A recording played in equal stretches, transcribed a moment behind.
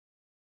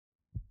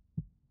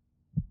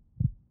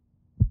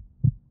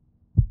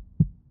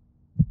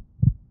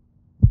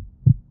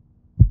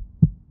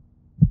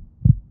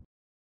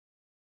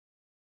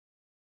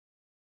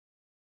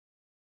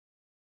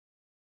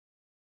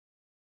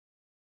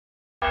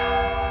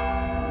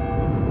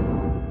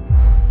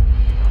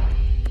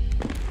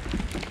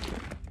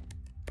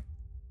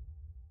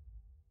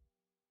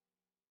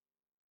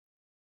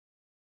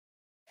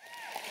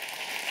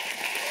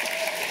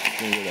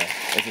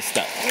just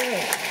step.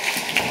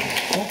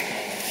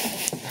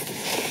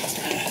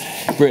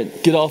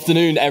 Brilliant. Good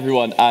afternoon,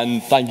 everyone,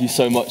 and thank you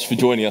so much for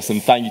joining us,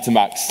 and thank you to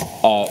Max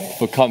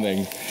for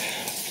coming.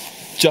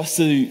 Just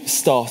to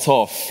start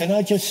off... Can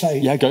I just say...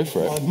 Yeah, go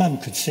for it. My mum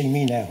could see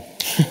me now.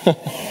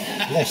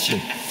 Bless you.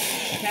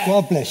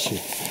 God bless you.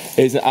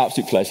 It's an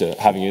absolute pleasure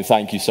having you.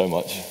 Thank you so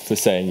much for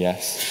saying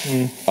yes.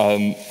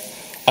 I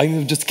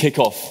think just to kick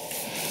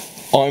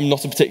off, I'm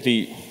not a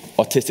particularly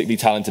artistically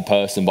talented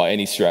person by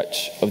any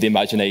stretch of the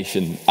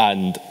imagination,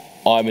 and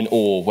I'm in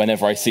awe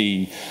whenever I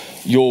see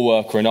your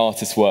work or an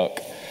artist's work.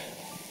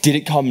 Did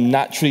it come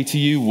naturally to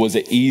you? Was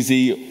it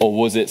easy, or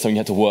was it something you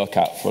had to work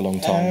at for a long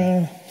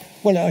time?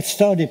 Well, I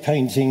started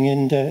painting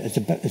and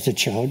as a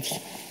child,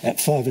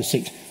 at 5 or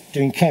 6,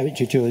 doing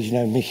caricatures, you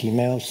know, Mickey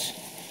Mouse,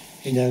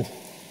 you know,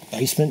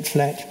 basement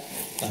flat,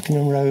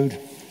 Buckingham Road,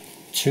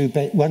 two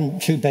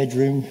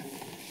bedroom,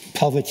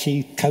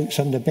 poverty, coats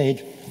on the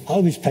bed. I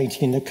was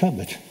painting in the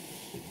cupboard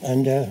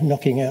and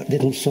knocking out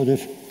little sort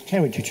of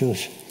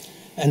caricatures.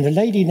 And the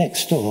lady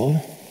next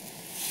door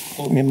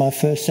bought me my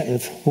first set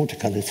of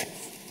watercolours.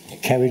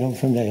 It carried on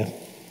from there.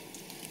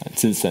 And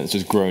since then, it's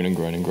just grown and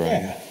grown and grown.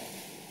 Yeah.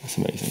 That's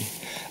amazing.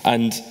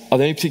 And are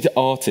there any particular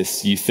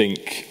artists you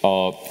think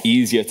are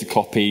easier to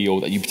copy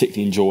or that you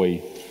particularly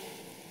enjoy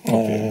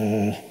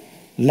copying?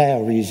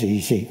 Lowry's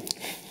easy.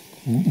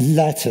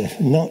 Latter,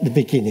 not the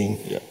beginning.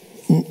 Yeah.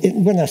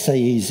 When I say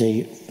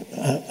easy,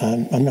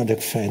 I'm not a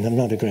fan. I'm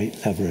not a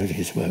great lover of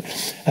his work.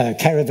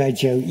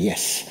 Caravaggio,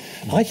 yes.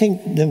 I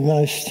think the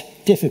most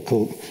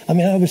difficult... I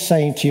mean, I was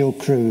saying to your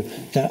crew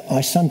that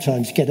I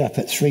sometimes get up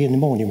at 3 in the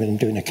morning when I'm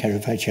doing a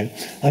Caravaggio.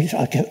 I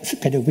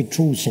get a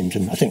withdrawal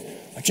symptom. I think,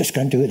 I'm just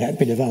going to do that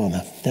bit of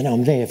armour. Then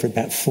I'm there for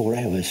about 4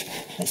 hours.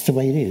 That's the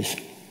way it is.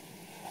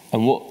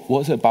 And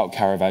what is it about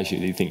Caravaggio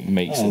that you think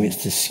makes it? Oh,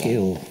 it's the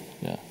skill.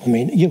 Yeah. I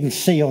mean, you will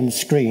see on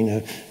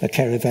screen a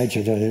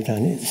Caravaggio that I've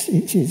done.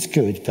 It's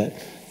good, but,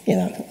 you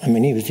know, I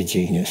mean, he was a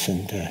genius.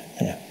 And,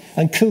 you know.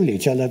 And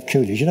Coolidge, I love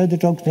Coolidge. You know the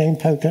dog playing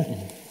poker?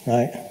 Mm-hmm.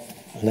 Right?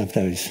 I love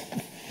those.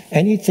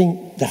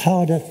 Anything, the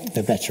harder,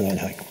 the better I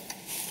like.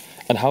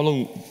 And how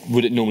long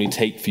would it normally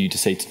take for you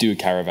to do a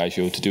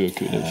Caravaggio or to do a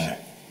Coolidge?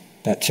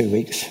 About 2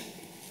 weeks.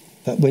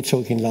 But we're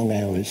talking long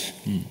hours.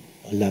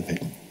 I love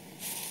it.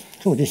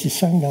 Oh, this is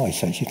so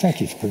nice, actually.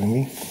 Thank you for bringing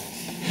me.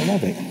 I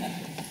love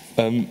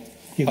it.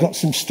 You've got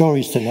some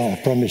stories tonight,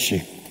 I promise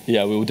you.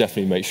 Yeah, we will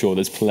definitely make sure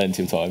there's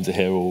plenty of time to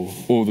hear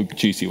all the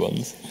juicy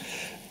ones.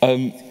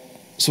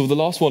 So the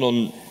last one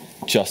on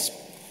just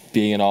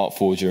being an art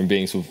forger and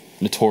being sort of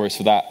notorious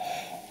for that,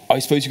 I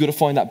suppose you've got to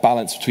find that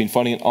balance between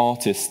finding an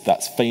artist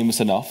that's famous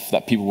enough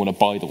that people want to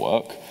buy the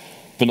work,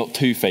 but not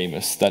too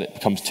famous that it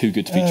becomes too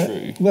good to be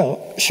true.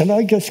 Well, shall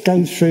I just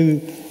go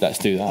through... Let's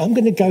do that. I'm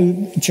going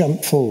to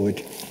jump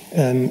forward.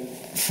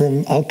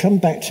 I'll come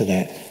back to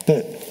that,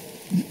 but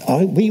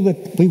we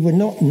were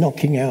not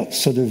knocking out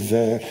sort of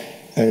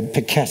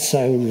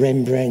Picasso,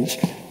 Rembrandt.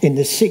 In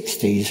the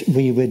 60s,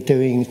 we were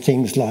doing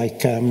things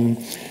like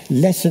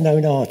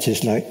lesser-known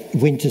artists like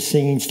winter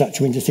scenes, Dutch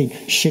winter scenes,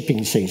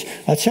 shipping scenes.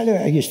 I'll tell you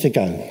where I used to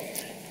go.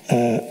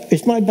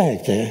 Is my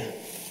bag there?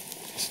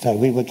 No,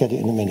 we will get it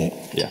in a minute.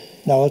 Yeah.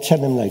 No, I'll tell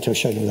them later, I'll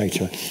show them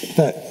later.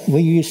 But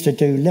we used to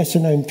do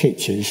lesser-known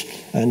pictures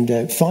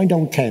and find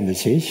old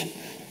canvases,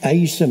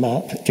 age them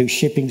up, do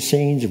shipping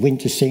scenes,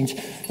 winter scenes,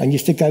 and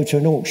used to go to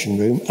an auction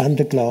room,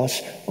 under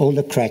glass, all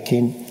the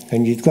cracking,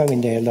 and you'd go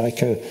in there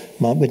like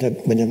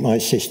with my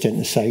assistant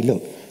and say,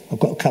 look, I've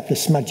got a couple of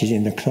smudges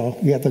in the car,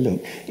 you have a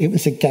look. It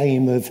was a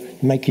game of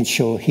making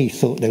sure he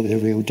thought they were the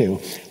real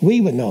deal. We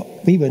were not.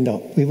 We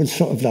were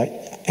sort of like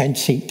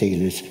antique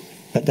dealers,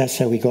 but that's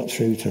how we got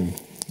through to them.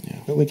 Yeah.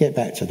 But we'll get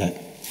back to that.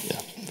 Yeah.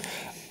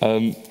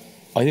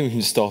 I think we can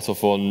just start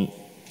off on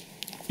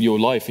your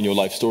life and your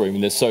life story. I mean,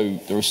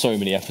 there are so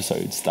many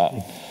episodes that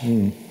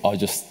are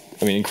just,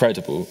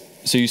 incredible.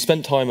 So you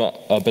spent time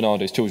at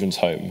Bernardo's children's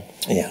home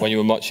when you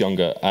were much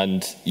younger,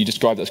 and you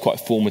described that as quite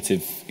a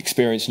formative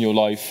experience in your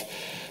life.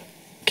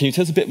 Can you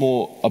tell us a bit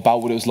more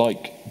about what it was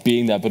like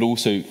being there, but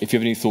also if you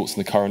have any thoughts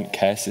on the current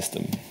care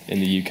system in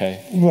the UK?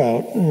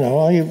 Well, no,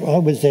 I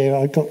was there.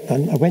 I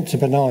went to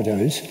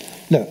Bernardo's.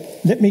 Look,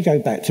 let me go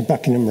back to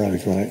Buckingham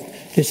Road, right?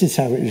 This is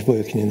how it was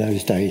working in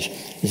those days.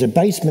 There's a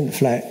basement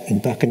flat in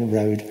Buckingham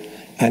Road,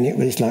 and it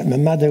was like, my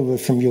mother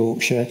was from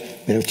Yorkshire.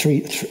 There were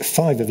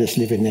 5 of us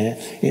living there.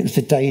 It was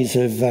the days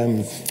of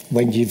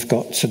when you've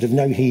got sort of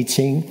no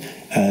heating.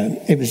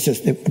 It was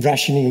just,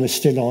 rationing was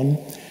still on.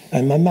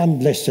 And my mum,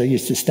 bless her,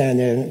 used to stand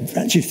there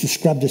and she used to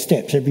scrub the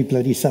steps every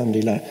bloody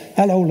Sunday, like,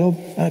 hello,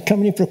 love,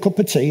 coming in for a cup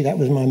of tea. That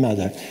was my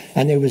mother.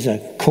 And there was a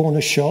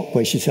corner shop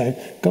where she'd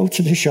say, go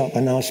to the shop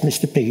and ask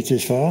Mr.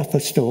 Peters for half a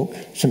stalk,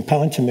 some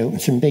pint of milk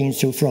and some beans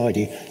till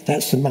Friday.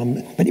 That's the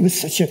mum. But it was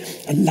such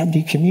a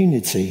lovely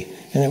community.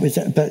 And it was,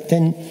 but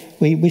then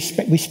we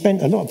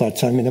spent a lot of our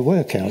time in the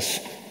workhouse.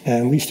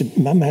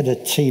 Mum had a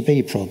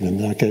TB problem,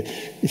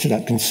 it's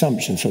like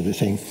consumption sort of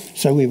thing.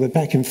 So we were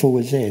back and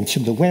forwards there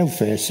until the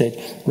welfare said,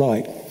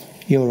 right,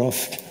 you're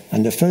off.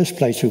 And the first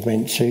place we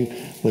went to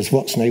was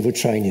Watts Naval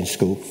Training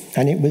School.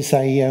 And it was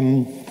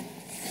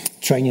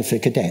training for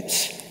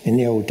cadets in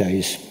the old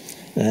days.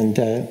 And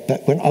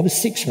but when I was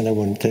 6 when I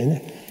went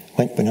in,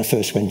 when I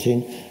first went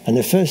in, and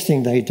the first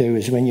thing they do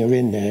is when you're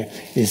in there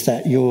is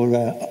that you're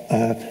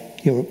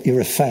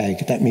a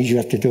fag. That means you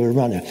have to do a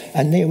runner.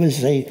 And you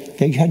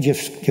had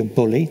your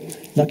bully,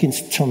 like in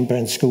Tom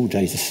Brown's school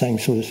days, the same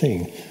sort of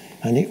thing.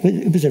 And it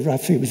was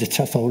a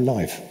tough old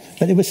life.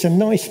 But there were some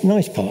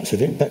nice parts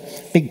of it. But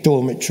big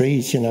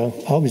dormitories, you know.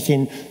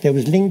 There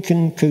was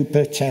Lincoln,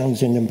 Cooper,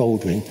 Townsend, and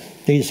Baldwin.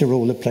 These are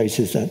all the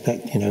places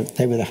that you know,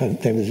 they were the home.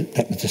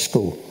 That was the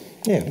school.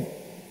 Yeah.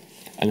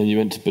 And then you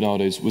went to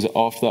Bernardo's. Was it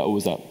after that or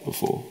was that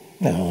before?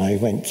 No, I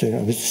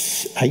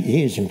was 8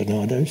 years in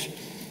Bernardo's,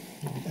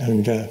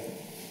 and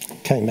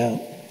came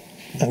out.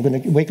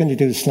 We're going to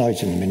do the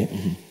slides in a minute.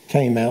 Mm-hmm.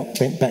 Came out,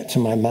 went back to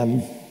my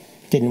mum,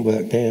 didn't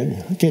work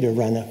there, did a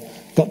runner,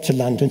 got to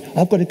London.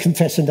 I've got to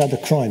confess another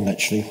crime,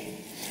 actually,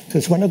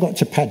 because when I got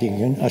to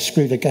Paddington, I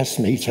screwed a gas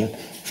meter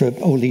for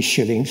all these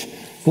shillings,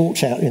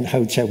 walked out in the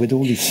hotel with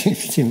all these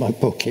things in my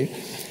pocket,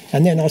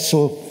 and then I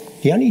saw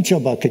the only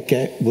job I could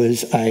get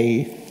was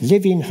a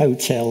live-in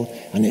hotel,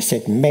 and it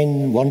said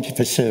men wanted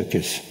for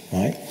circus,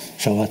 right?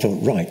 So I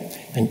thought, right,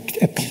 and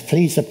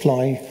please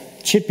apply,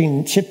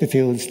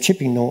 Chipperfields,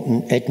 Chipping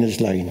Norton, Edna's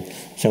Lane.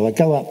 So I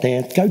go up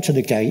there, go to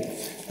the gate,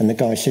 and the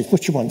guy says,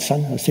 what you want,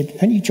 son? I said,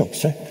 any job,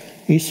 sir?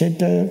 He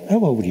said, how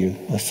old are you?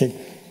 I said,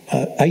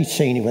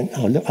 18. He went,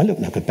 oh, look, I look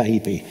like a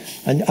baby.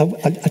 And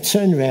I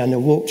turned around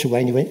and walked away,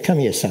 and he went, come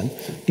here, son.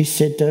 He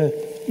said,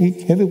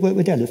 you ever work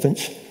with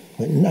elephants?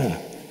 I went, no.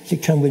 He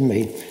said, come with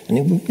me. And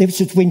it was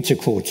his winter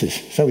quarters.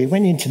 So we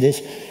went into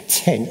this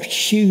tent, a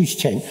huge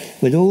tent,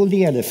 with all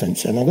the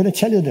elephants. And I'm going to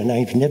tell you the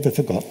names, never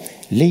forgot.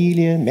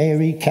 Lelia,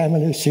 Mary,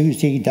 Camilla,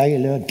 Susie,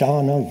 Dale,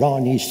 Dana,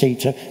 Rani,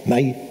 Sita,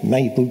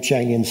 Mabel,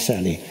 Jane, and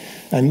Sally.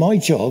 And my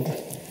job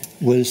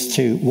was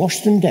to wash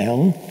them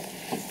down,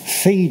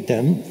 feed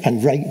them,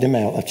 and rake them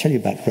out. I'll tell you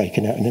about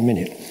raking out in a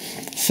minute.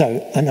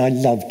 So, and I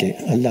loved it.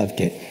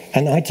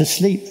 And I had to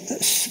sleep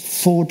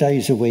 4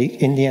 days a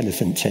week in the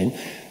elephant tent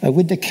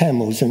with the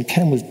camels, and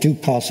camels do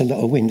pass a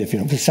lot of wind, if you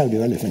know, so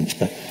do elephants,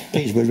 but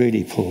these were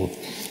really poor.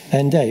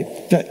 And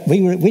but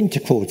we were at winter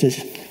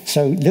quarters,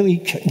 so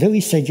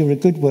Louis said, you're a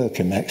good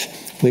worker, Max.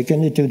 We're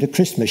going to do the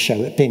Christmas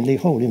show at Binley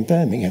Hall in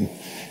Birmingham.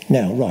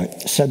 Now,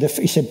 right, so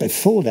he said,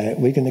 before that,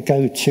 we're going to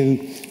go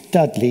to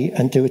Dudley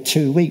and do a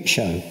 2-week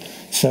show.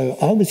 So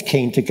I was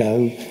keen to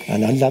go,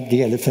 and I loved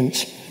the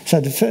elephants.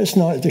 So the first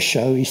night of the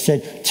show, he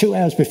said, 2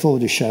 hours before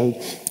the show,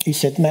 he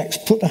said, Max,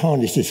 put the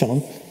harnesses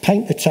on,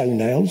 paint the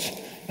toenails,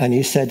 and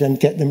he said, and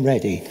get them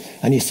ready.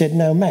 And he said,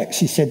 now, Max,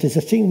 he said, there's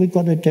a thing we've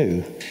got to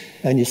do.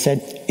 And he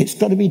said, it's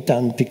got to be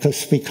done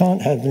because we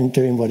can't have them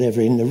doing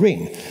whatever in the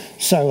ring.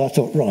 So I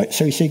thought, right.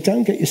 So he said, go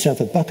and get yourself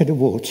a bucket of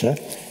water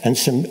and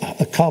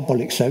a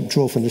carbolic soap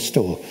drawer from the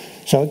store.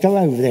 So I go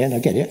over there and I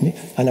get it,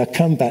 and I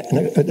come back,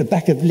 and at the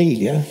back of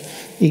Lelia,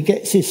 he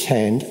gets his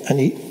hand and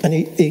he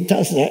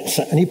does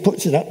that, and he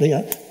puts it up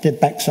the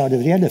backside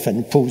of the elephant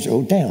and pulls it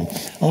all down.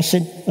 I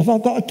said, have I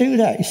got to do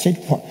that? He said,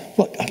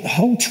 what, a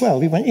whole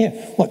 12? He went, yeah.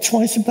 What,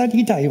 twice a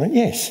bloody day? He went,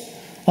 yes.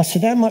 I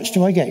said, how much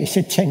do I get? He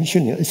said, 10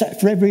 shillings. Is that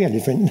for every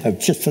elephant? No,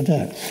 just for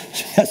that.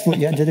 So that's what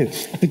you had to do,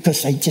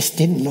 because they just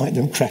didn't like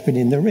them crapping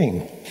in the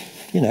ring.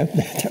 You know,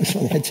 that was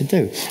what I had to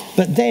do.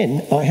 But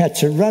then I had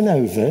to run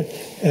over,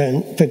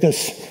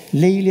 because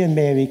Lelia,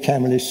 Mary,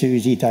 Camilla,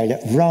 Susie, Dale,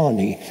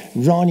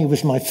 Rani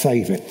was my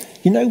favourite.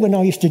 You know, when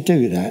I used to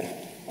do that,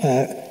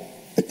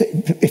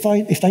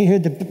 if they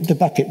heard the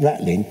bucket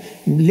rattling,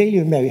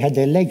 Lelia and Mary had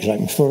their legs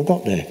open before I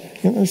got there.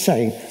 You know what I'm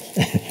saying?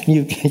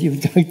 you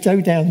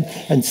go down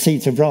and see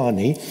to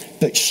Rani,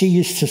 but she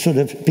used to sort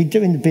of be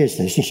doing the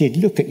business, and she'd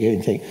look at you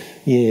and think,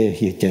 yeah,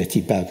 you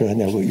dirty bugger, I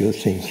know what you're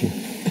thinking.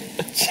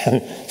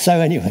 So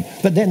anyway,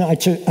 but then I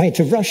had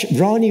to rush.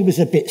 Rani was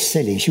a bit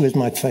silly. She was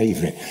my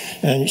favourite.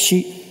 And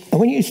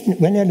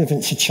when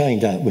elephants are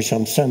chained up, which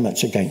I'm so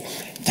much against,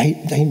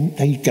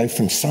 they go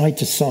from side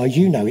to side.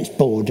 You know, it's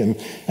boredom,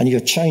 and you're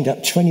chained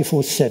up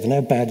 24/7.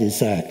 How bad is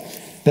that?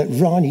 But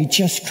Rani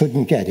just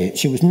couldn't get it.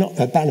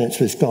 Her balance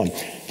was gone.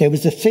 There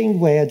was a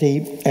thing where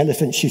the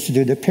elephants used to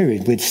do the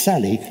period with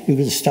Sally, who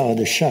was the star of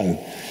the show.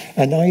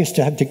 And I used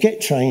to have to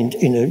get trained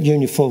in a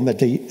uniform at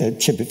the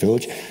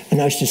Chipperfields,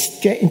 and I used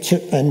to get into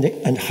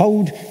and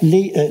hold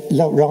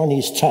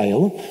Rani's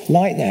tail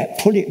like that,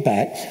 pull it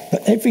back.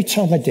 But every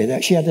time I did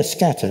that, she had a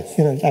scatter,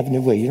 you know, having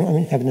a wee, you know what I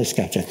mean, having a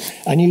scatter.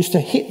 And you used to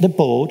hit the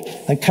board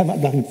and come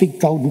up like a big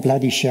golden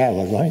bloody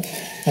shower, right?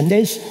 And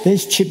there's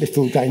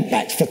Chipperfield going,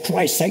 Max, for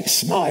Christ's sake,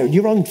 smile,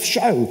 you're on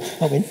show.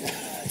 I went,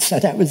 so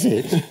that was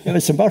it. There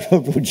were some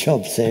horrible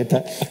jobs there,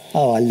 but,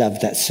 I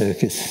loved that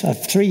circus.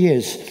 3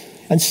 years.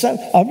 And so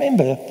I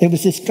remember there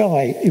was this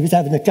guy, he was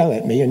having a go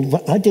at me, and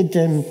I did,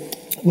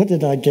 what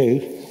did I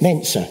do?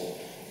 Mensa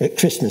at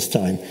Christmas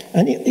time.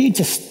 And he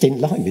just didn't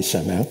like me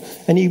somehow.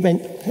 And he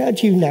went, how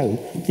do you know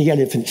the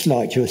elephants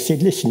like you? I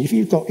said, listen, if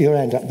you've got your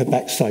hand up the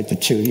backside for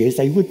 2 years,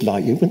 they would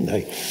like you, wouldn't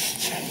they?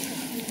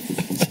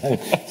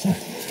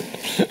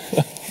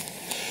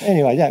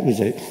 Anyway, that was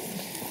it.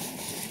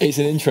 It's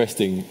an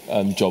interesting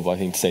job, I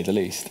think, to say the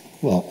least.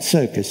 What,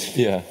 circus?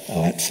 Yeah.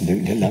 Oh,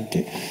 absolutely, loved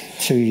it.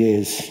 2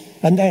 years.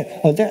 And then,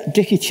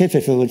 Dickie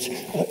Chipperfield's,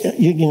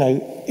 you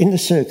know, in the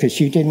circus,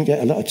 you didn't get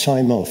a lot of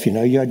time off, you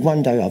know. You had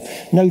one day off.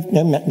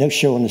 No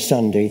show on a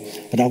Sunday,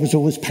 but I was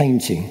always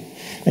painting.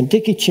 And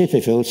Dickie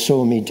Chipperfield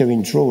saw me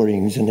doing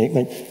drawings, and it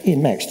went, "Here,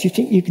 Max, do you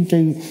think you can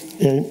do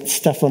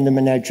stuff on the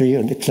menagerie,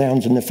 on the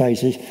clowns and the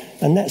faces?"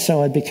 And that's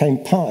how I became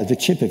part of the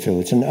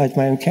Chipperfields, and I had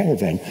my own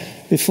caravan.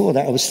 Before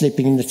that, I was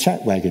sleeping in the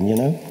tack wagon, you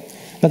know.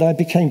 But I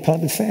became part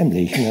of the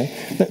family, you know.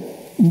 But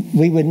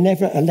we were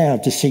never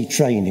allowed to see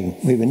training.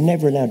 We were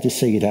never allowed to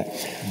see that.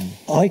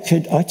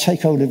 I'd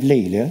take hold of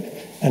Leela,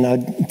 and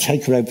I'd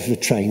take her over for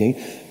training.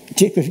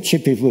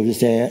 Chipperfield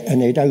was there,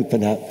 and they'd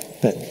open up.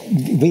 But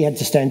we had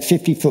to stand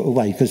 50 foot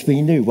away because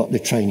we knew what the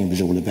training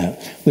was all about.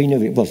 We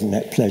knew it wasn't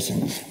that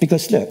pleasant.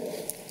 Because look,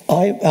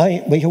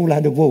 we all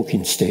had a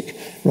walking stick,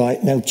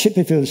 right? Now,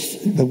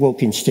 the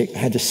walking stick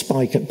had a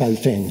spike at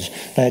both ends.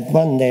 They had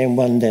one there and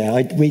one there.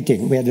 We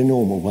didn't. We had a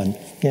normal one.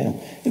 Yeah,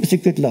 it was a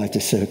good life,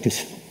 the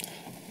circus.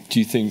 Do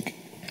you think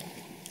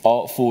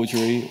art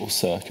forgery or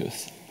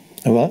circus?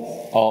 A what?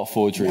 Art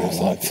forgery or I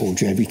circus? like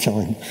forgery every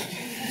time.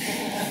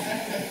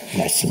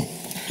 Bless them.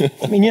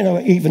 I mean, you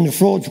know, even the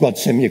fraud squad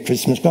sent me a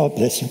Christmas card,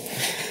 bless them.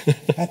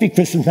 Happy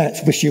Christmas,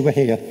 Matt. Wish you were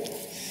here.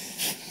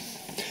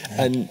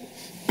 And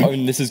I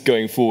mean, this is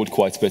going forward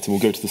quite a bit, and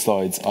we'll go to the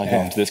slides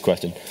after this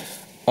question.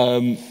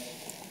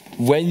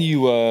 When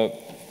you were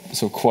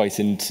sort of quite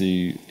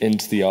into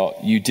the art,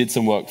 you did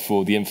some work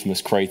for the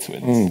infamous Kray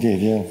twins. Did,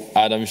 yeah.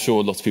 And I'm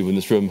sure lots of people in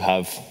this room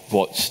have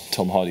watched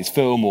Tom Hardy's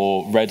film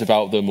or read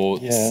about them or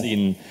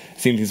seen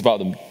things about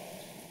them.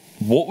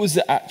 What was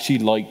it actually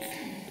like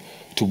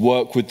to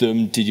work with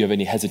them? Did you have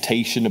any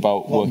hesitation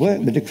about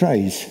working with the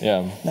Krays?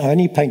 Yeah. No, I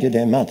only painted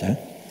their mother.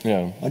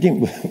 Yeah. I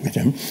didn't work with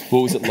them.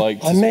 What was it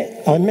like?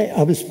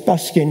 I was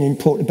busking in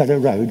Portobello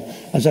Road.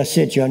 As I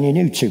said, you only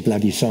knew 2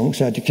 bloody songs,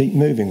 so I had to keep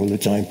moving all the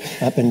time,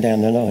 up and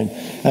down the line.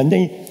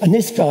 And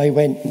this guy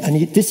went,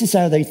 this is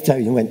how they tell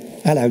you, he went,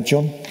 "Hello,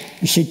 John."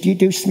 He said, "Do you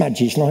do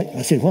smudges like?"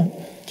 I said,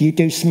 "What? Do you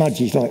do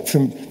smudges like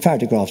from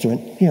photographs?" I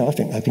went, "Yeah, I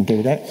think I can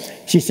do that."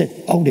 She said,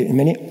 "Hold it a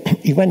minute."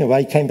 He went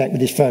away, came back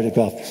with this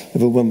photograph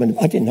of a woman.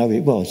 I didn't know who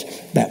it was,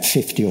 about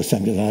 50 or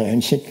something like that.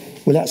 And he said,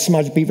 "Will that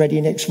smudge be ready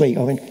next week?"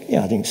 I went,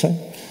 "Yeah, I think so."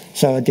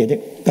 So I did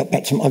it. Got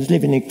back to. I was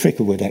living in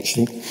Cricklewood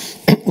actually,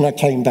 and I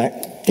came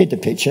back, did the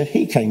picture.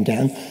 He came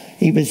down.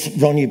 He was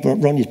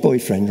Ronnie's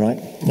boyfriend, right?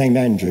 Named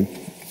Andrew.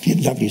 He had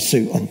a lovely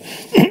suit on,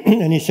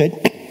 and he said,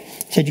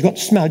 "You got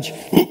the smudge?"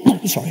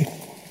 Sorry.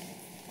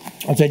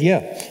 I said,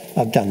 "Yeah,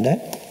 I've done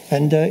that."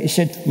 And he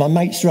said, "My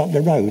mates are up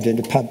the road in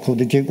a pub called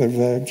the Duke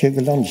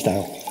of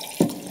Lonsdale."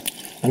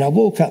 And I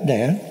walk up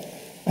there,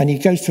 and he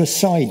goes to a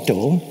side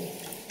door,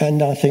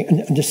 and I think,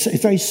 and it's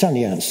very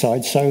sunny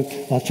outside, so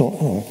I thought,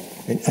 oh,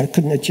 I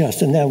couldn't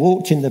adjust. And then I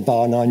walked in the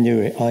bar, and I knew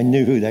it. I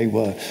knew who they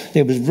were.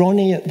 There was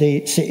Ronnie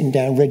sitting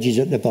down, Reggie's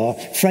at the bar,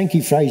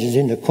 Frankie Fraser's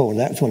in the corner.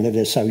 That was one of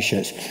the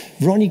associates.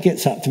 Ronnie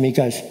gets up to me,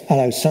 goes,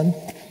 "Hello, son.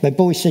 My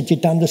boy said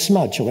you'd done the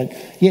smudge." I went,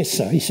 "Yes,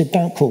 sir." He said,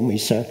 "Don't call me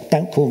sir.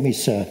 Don't call me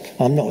sir.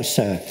 I'm not a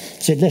sir."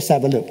 He said, "Let's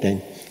have a look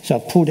then." So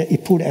he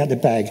pulled it out of the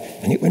bag,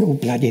 and it went all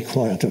bloody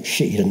quiet. I thought,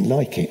 shit, he didn't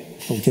like it.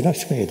 Oh, did I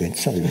swear then?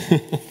 Sorry.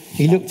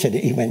 He looked at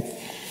it, he went,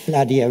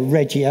 "Bloody hell,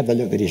 Reggie, have a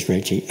look at this,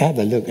 Reggie. Have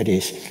a look at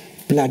this.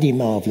 Bloody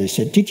marvellous."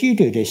 He said, "Did you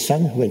do this,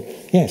 son?" I went,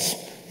 "Yes."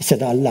 He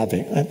said, "I love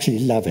it,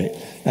 absolutely love it."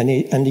 And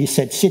he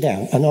said, "Sit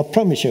down." And I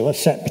promise you, I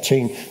sat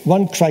between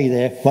one Kray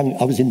there,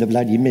 I was in the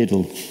bloody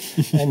middle.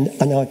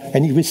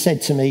 and he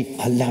said to me,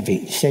 "I love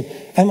it." He said,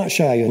 "How much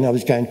are you?" And I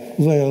was going,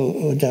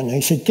 "Well, I don't know."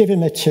 He said, "Give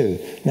him a 2.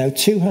 Now,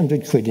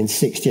 200 quid in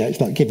 68, it's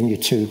like giving you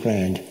 2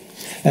 grand.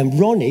 And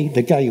Ronnie,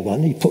 the gay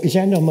one, he put his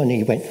hand on my knee,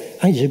 he went,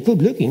 "Hey, he's a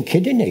good-looking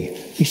kid, isn't he?"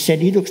 He said,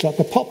 "He looks like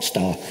a pop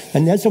star."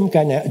 And as I'm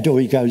going out the door,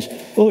 he goes,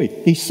 "Oi,"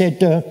 he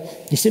said,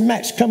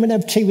 "Max, come and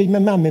have tea with my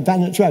mum in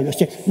Banksy Road." I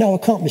said, "No, I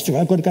can't, Mr.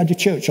 I've got to go to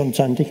church on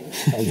Sunday."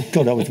 Oh,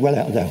 God, I was well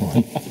out of that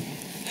one.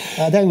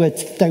 They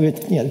were,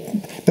 you know,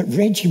 but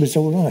Reggie was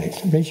all right.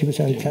 Reggie was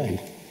okay.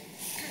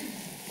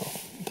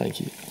 Thank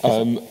you.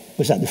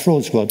 Was that the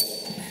fraud squad?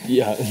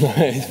 Yeah, no,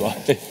 it's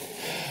fine.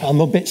 I'm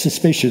a bit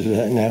suspicious of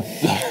that now.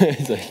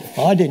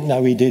 I didn't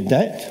know he did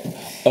that.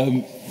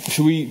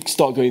 Should we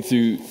start going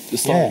through the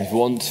slides if you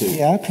want to?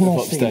 Yeah, how can I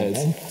upstairs.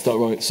 See it, start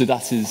right. So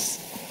that is...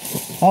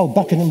 Oh,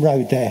 Buckingham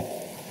Road there.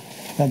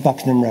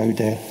 Buckingham Road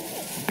there.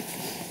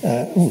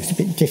 It's a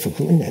bit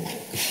difficult, isn't it?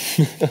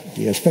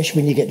 Yeah,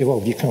 especially when you get too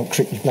old, you can't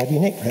crick your bloody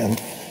neck round.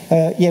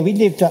 Yeah, we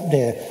lived up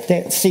there.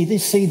 See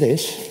this?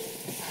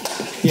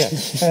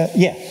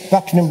 Yeah,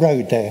 Buckingham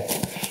Road there.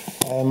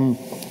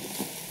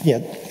 Yeah,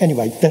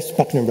 anyway, that's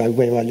Buckingham Road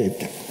where I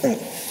lived.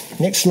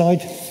 Next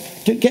slide.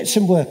 Get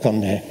some work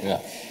on there. Yeah.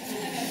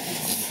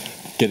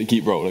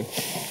 Keep rolling.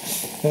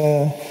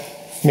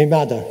 My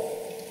mother.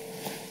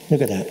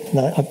 Look at that.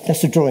 No,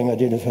 that's a drawing I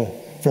did of her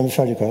from a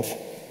photograph.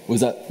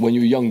 Was that when you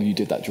were younger you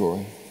did that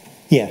drawing?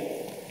 Yeah.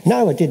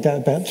 No, I did that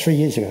about 3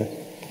 years ago.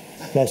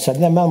 Bless her.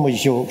 Their mum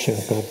was Yorkshire,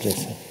 God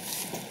bless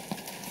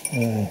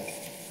her.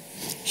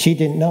 She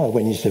didn't know I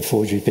went into the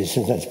forgery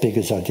business as big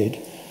as I did.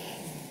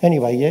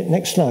 Anyway, yeah,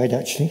 next slide,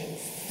 actually.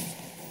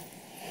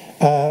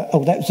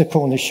 Oh, that was the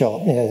corner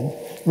shop. Yeah,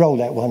 roll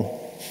that one.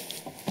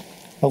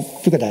 Oh,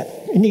 look at that.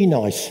 Isn't he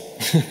nice?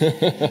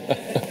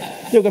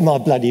 Look at my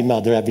bloody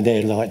mother having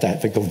hair like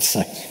that, for God's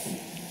sake.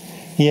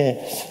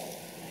 Yes.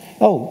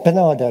 Oh,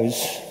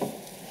 Bernardo's.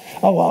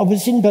 Oh, I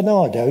was in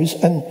Bernardo's,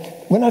 and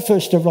when I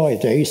first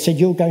arrived there, he said,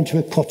 you're going to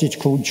a cottage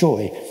called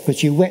Joy,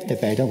 because you wet the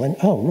bed. I went,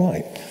 oh,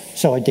 right.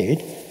 So I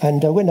did,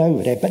 and I went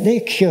over there. But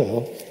their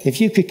cure, if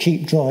you could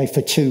keep dry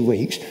for 2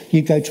 weeks,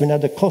 you go to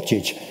another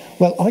cottage.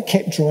 Well, I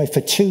kept dry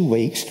for 2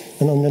 weeks,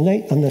 and on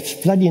the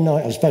bloody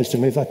night I was supposed to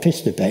move, I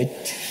pissed the bed.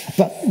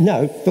 But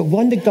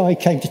when the guy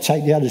came to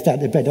take the others out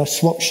of the bed, I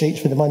swapped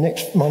sheets with my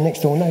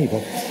next door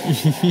neighbour.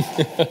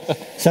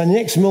 So the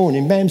next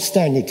morning, Ma'am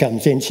Stanley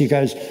comes in, she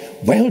goes,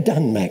 well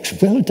done, Max,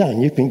 well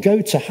done. You can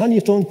go to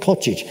Honeythorn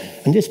Cottage.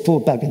 And this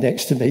poor bugger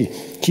next to me,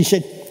 she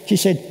said,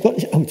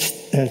 what? Oh,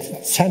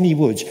 Tammy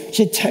Woods. She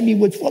said, Tammy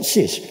Woods, what's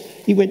this?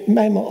 He went,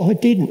 ma'am, I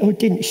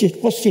didn't. She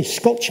said, what's this,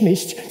 Scotch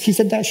mist? She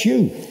said, that's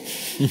you.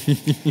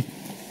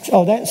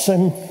 Oh, that's,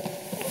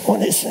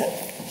 what is that?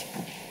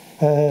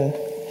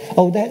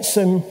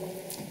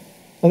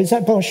 Is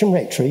that Barsham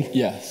Rectory?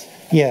 Yes.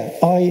 Yeah,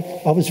 I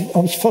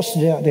was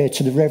fostered out there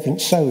to the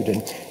Reverend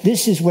Soden.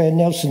 This is where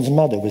Nelson's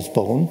mother was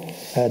born,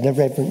 the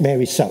Reverend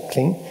Mary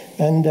Suckling,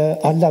 and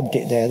I loved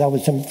it there. I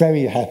was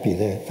very happy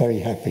there, very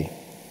happy.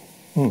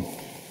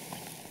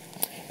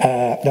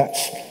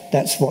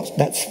 That's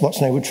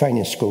what's Naval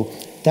Training School.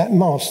 That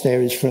mast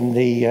there is from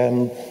the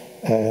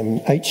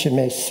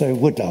HMS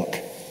Woodlark.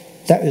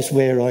 That was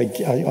where I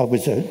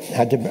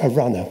had a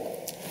runner.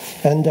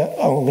 And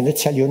I'm going to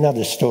tell you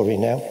another story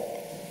now.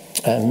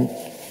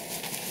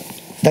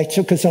 They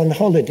took us on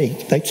holiday.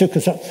 They took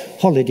us on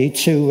holiday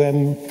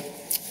to,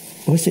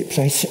 what's it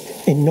place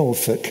in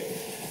Norfolk,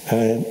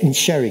 in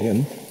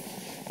Sheringham.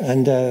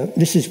 And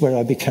this is where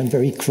I became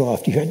very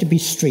crafty. You had to be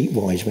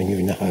streetwise when you're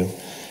in the home.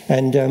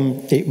 And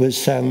it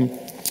was,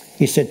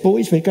 he said,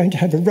 boys, we're going to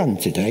have a run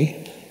today.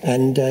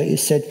 And he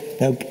said,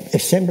 now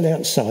assemble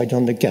outside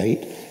on the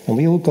gate. And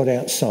we all got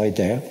outside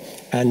there.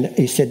 And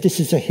he said, this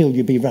is a hill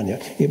you'll be running.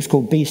 It was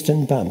called Beast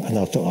and Bump. And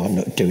I thought, oh, I'm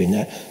not doing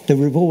that. The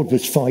reward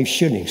was 5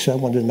 shillings, so I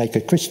wanted to make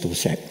a crystal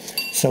set.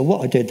 So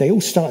what I did, they all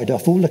started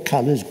off, all the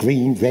colours,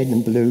 green, red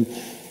and blue.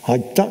 I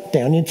ducked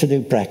down into the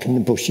bracken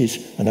and bushes,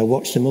 and I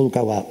watched them all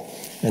go up.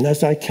 And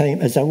as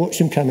I watched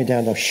them coming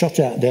down, I shot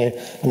out there,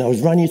 and I was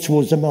running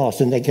towards the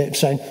mast, and they kept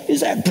saying, is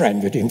that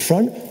Brandrett in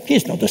front?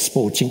 He's not a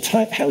sporting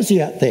type. How's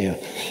he out there?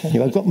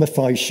 Anyway, I got my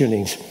 5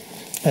 shillings.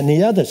 And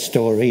the other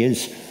story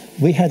is,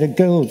 we had a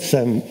girls'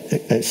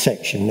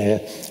 section there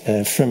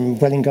from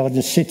Welwyn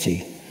Garden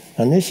City.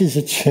 And this is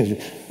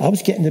I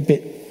was getting a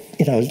bit,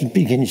 I was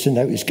beginning to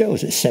notice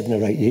girls at 7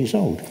 or 8 years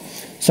old.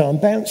 So I'm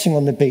bouncing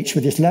on the beach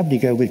with this lovely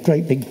girl with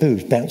great big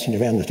boobs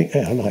bouncing around. I think,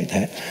 I like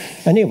that.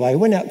 Anyway, I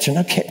went up to her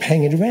and I kept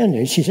hanging around her.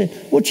 And she said,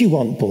 what do you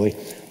want, boy?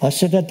 I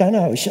said, I don't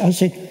know. I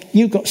said,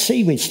 you got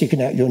seaweed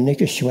sticking out your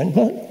knickers. She went,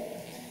 what?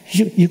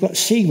 You got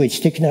seaweed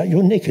sticking out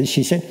your knickers?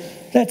 She said,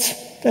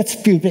 that's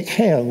pubic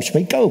hair. She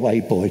went, go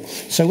away, boy.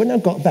 So when I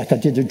got back, I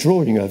did a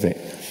drawing of it.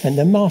 And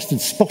the master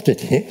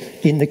spotted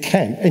it in the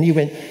camp. And he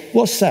went,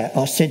 what's that?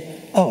 I said,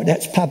 oh,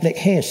 that's public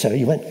hair, sir.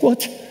 He went,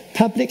 what?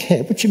 Public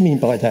hair? What do you mean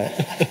by that?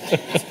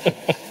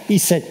 He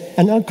said,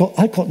 and I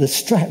got the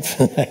strap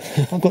for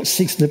that. I got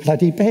 6 of the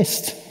bloody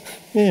best.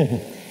 Yeah.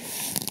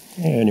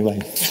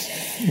 Anyway.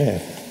 Yeah.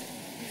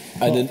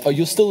 And then,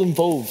 you're still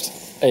involved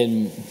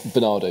in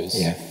Bernardo's?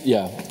 Yeah.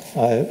 Yeah.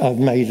 I've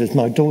made, as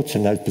my daughter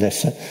knows,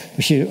 bless her,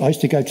 I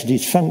used to go to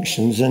these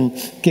functions and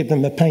give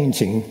them a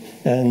painting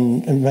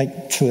and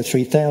make 2,000 or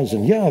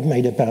 3,000. Yeah, I've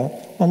made about,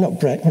 I'm not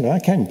brag, well, I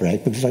can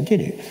brag because I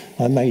did it.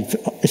 I'm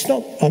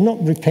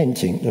not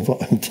repenting of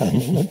what I've done.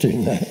 I'm not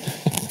doing that.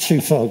 Too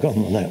far gone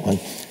on that one.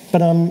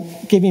 But I'm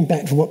giving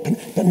back for what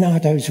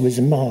Bernardo's was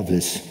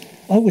marvellous.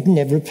 I would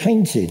never have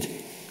painted.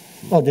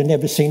 I'd have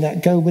never seen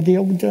that go with the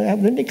old out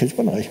of the knickers,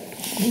 would I?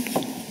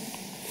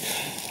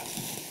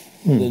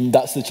 And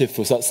that's the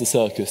Chiffles, that's the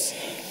circus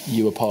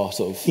you were part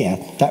of. Yeah,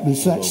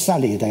 that's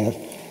Sally there.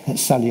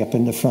 That's Sally up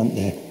in the front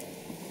there.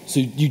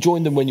 So you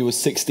joined them when you were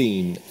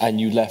 16 and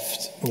you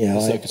left the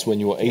circus when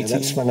you were 18? Yeah,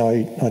 that's when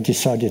I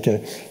decided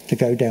to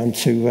go down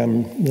to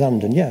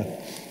London, yeah.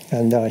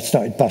 And I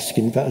started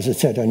busking, but as I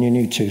said, I only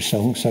knew 2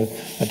 songs, so I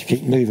had to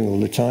keep moving all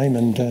the time.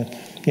 And,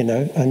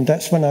 and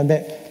that's when I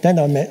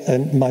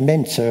met my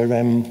mentor,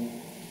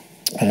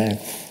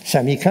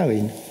 Sammy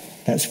Cohen.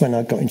 That's when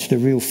I got into the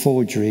real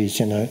forgeries,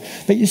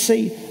 But you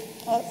see,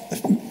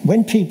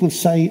 when people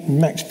say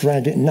Max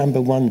Brandrett,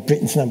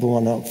 Britain's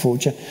 #1 art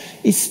forger,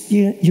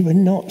 you were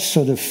not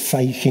sort of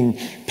faking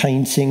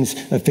paintings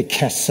of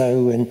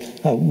Picasso, and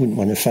I wouldn't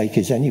want to fake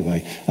his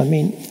anyway. I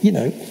mean,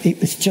 it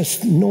was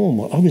just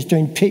normal. I was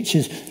doing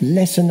pictures,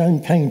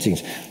 lesser-known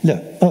paintings.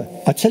 Look,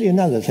 I'll tell you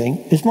another thing.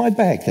 Is my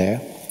bag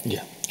there?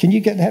 Yeah. Can you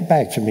get that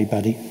bag for me,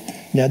 buddy?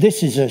 Now,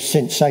 this is a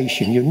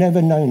sensation. You've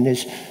never known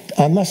this.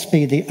 I must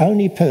be the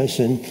only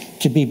person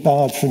to be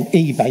barred from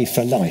eBay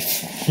for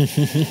life.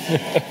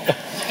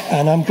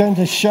 And I'm going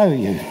to show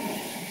you.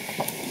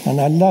 And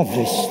I love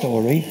this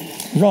story.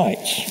 Right,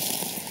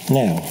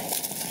 now,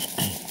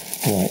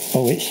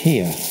 oh, it's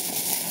here.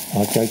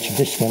 I'll go to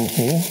this one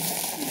here.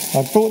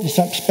 I brought this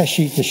up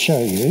especially to show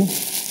you.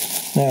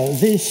 Now,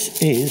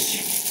 this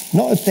is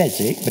not a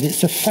Bezic, but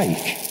it's a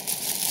fake.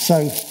 So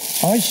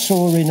I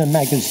saw in a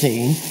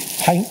magazine,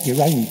 paint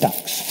your own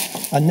ducks.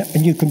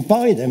 And you can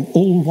buy them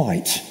all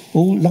white,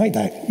 all like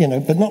that, you know,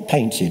 but not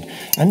painted.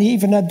 And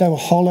even had the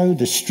hollow,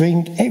 the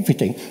stringed,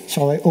 everything.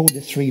 So I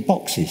ordered 3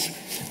 boxes.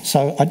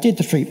 So I did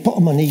the 3, put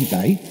them on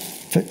eBay.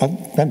 For, I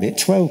remember it,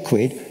 12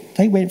 quid.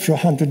 They went for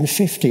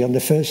 150 on the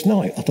first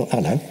night. I thought,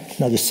 hello,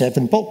 another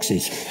 7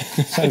 boxes.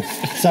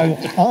 So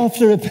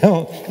after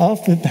about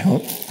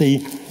the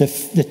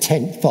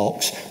 10th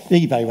box,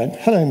 eBay went,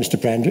 hello, Mr.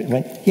 Brandrett. He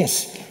went,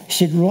 yes. He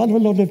said, rather a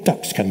lot of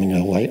ducks coming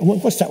our way.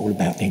 What's that all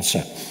about then,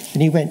 sir?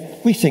 And he went,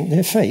 we think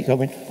they're fake. I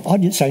went, I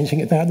didn't say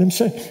anything about them,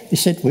 sir. He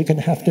said, we're going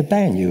to have to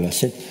ban you. I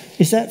said,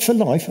 is that for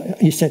life?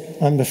 He said,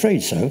 I'm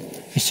afraid so.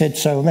 He said,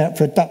 so I'm out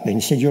for a duckling.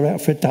 He said, you're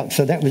out for a duck.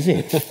 So that was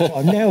it. So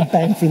I'm now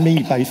banned from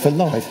eBay for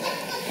life.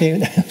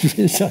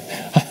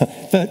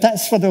 But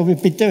that's what I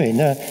would be doing.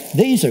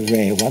 These are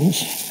rare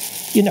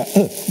ones. You know,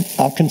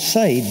 I can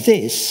say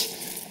this.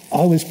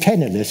 I was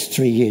penniless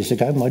 3 years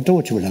ago. My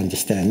daughter will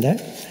understand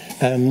that.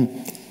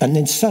 And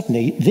then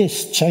suddenly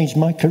this changed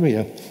my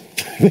career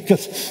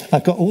because I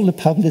got all the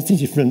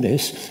publicity from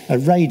this, a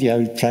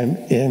radio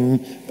program,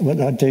 what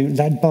did I do,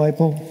 Lad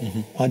Bible,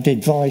 I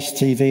did Vice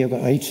TV, I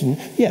got 18,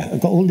 I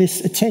got all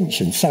this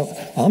attention. So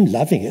I'm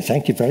loving it,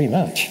 thank you very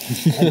much.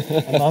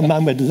 And my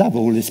mum would love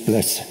all this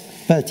bliss.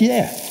 But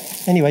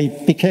anyway,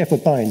 be careful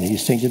buying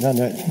these things, you don't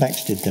know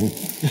Max did them.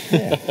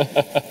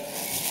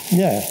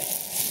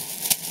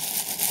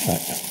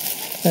 Right.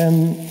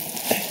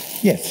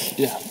 Yes.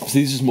 Yeah. So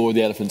these are just more of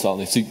the elephants, aren't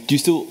they? So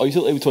are you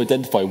still able to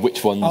identify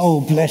which ones? Oh,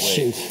 bless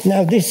you.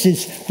 Now this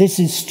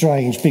is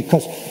strange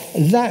because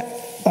that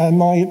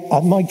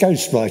my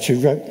ghostwriter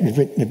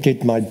who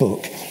did my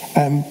book.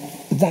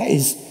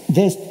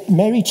 There's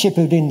Mary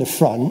Chipwood in the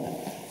front,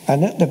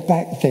 and at the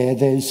back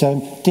there's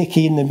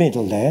Dickie in the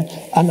middle there,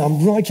 and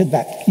I'm right at the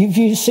back.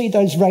 You see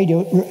those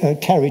radio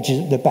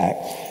carriages at the back.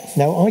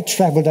 Now, I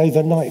travelled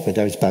overnight with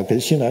those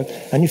buggers, you know,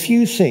 and if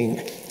you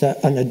think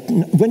that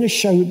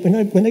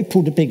when they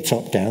pulled the big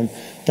top down,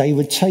 they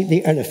would take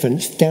the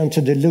elephants down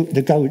to the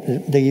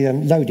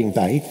loading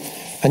bay,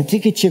 and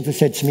Dickie Chipwood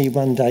said to me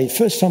one day,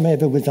 first time I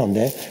ever was on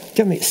there,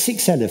 give me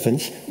 6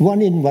 elephants,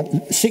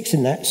 6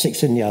 in that,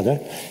 6 in the other,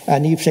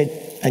 and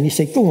he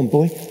said, go on,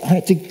 boy. I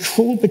had to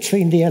crawl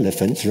between the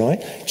elephants,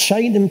 right?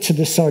 Chain them to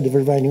the side of a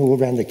railing all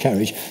around the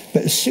carriage.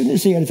 But as soon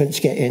as the elephants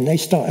get in, they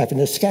start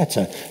having a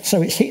scatter.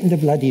 So it's hitting the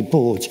bloody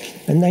boards.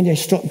 And then they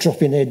stop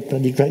dropping their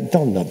bloody great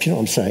Dunlops, you know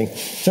what I'm saying?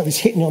 So it's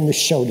hitting on the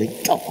shoulder.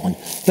 Go on.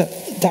 But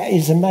that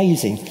is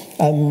amazing.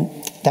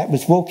 That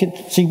was walking.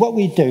 See, what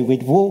we'd do,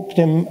 we'd walk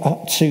them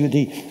up to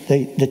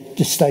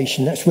the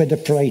station. That's where the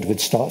parade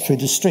would start through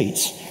the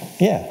streets.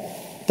 Yeah.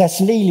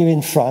 That's Lelia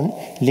in front,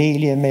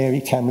 Lelia,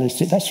 Mary, Camilla.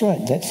 That's right.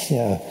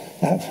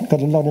 I've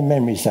got a lot of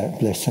memories there,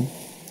 bless them.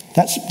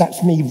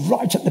 That's me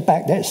right at the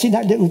back there. See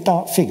that little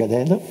dark figure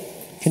there? Look,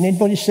 can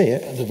anybody see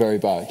it? At the very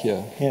back,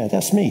 yeah. Yeah,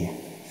 that's me.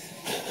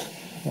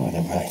 Oh,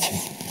 I'm right.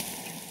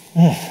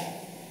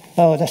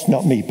 Oh, that's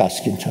not me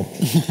busking, Tom.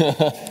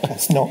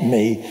 That's not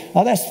me.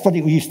 Oh, that's what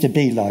it used to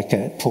be like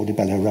at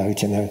Portobello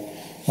Road, you know.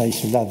 I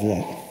used to love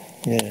that.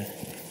 Yeah.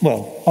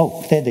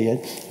 Well, there they are.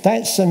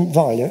 That's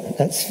Violet.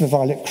 That's for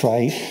Violet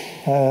Kray.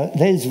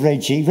 There's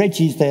Reggie.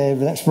 Reggie's there.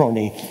 That's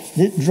Ronnie.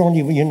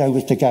 Ronnie, you know,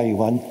 was the gay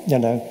one, you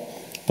know.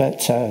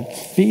 But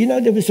you know,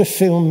 there was a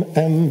film,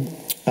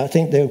 I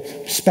think the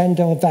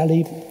Spandau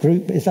Valley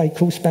group, is they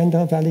called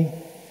Spandau Valley?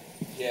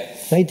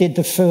 Yes. They did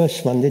the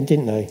first one,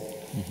 didn't they?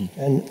 Mm-hmm.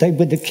 And they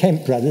were the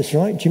Kemp brothers,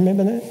 right? Do you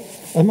remember that?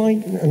 Am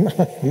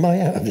I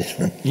out of this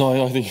one?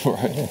 No, I think you're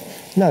right.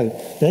 No,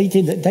 they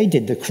did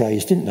the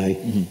Krays, didn't they?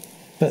 Mm-hmm.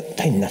 But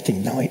they're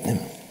nothing like them.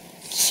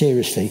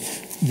 Seriously.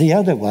 The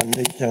other one,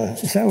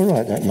 is that all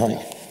right that night?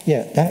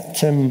 Yeah,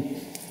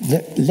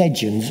 the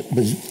Legends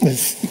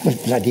was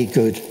bloody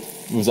good.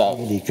 Was that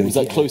really good? Was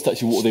that close to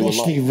actually what they were like?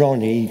 Especially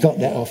Ronnie, he got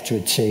that off to a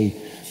T.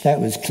 That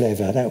was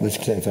clever.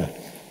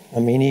 I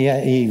mean,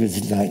 he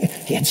was like,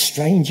 he had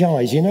strange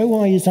eyes. You know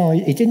why his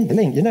eyes, he didn't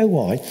blink. You know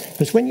why?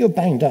 Because when you're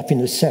banged up in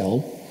a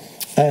cell,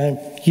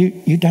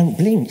 you don't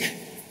blink.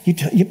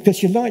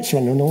 Because your lights are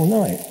on all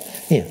night.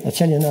 Here, I'll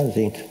tell you another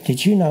thing.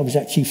 Did you know I was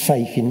actually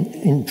fake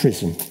in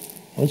prison?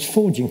 I was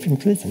forging from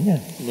prison, yeah.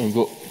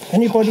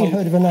 Anybody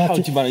heard of an artist? How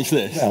did you manage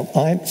this?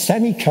 Well,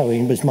 Sammy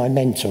Cohen was my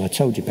mentor. I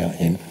told you about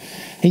him.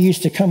 He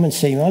used to come and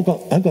see me. I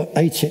got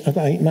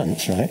 8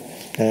 months, right,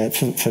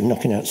 for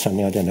knocking out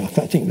something. I don't know.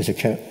 I think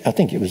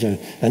it was an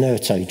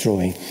Urte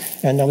drawing,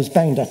 and I was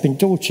banged up in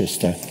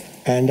Dorchester,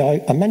 and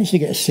I managed to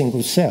get a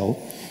single cell.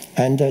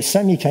 And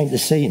Sammy came to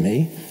see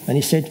me, and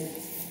he said,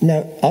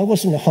 now, I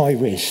wasn't a high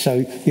risk,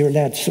 so you're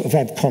allowed to sort of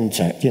have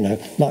contact, you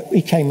know. Like,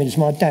 he came in as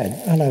my dad.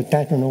 Hello,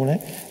 Dad, and all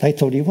that. They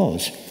thought he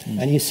was.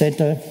 And he said,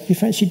 you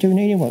fancy doing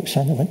any work,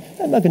 son? I went,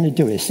 how am I going to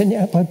do it? Send it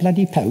out by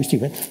bloody post? He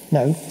went,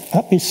 no,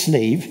 up his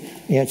sleeve,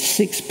 he had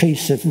 6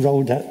 pieces of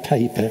rolled up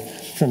paper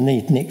from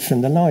the nick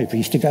from the library. He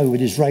used to go with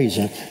his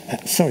razor.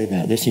 Sorry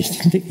about this. He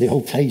used to nick the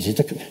old pages,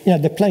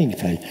 the plain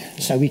page,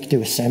 so he could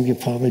do a Samuel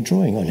Palmer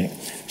drawing on it.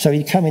 So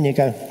he'd come in and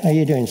go, "How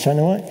you doing, son?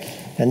 All right?"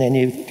 And then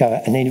he'd go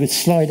out, and then he would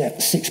slide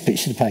out 6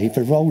 pieces of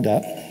paper rolled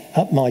up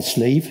my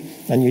sleeve,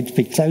 and you'd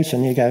be close,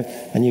 and you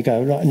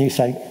go right, and you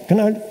say, "Can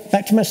I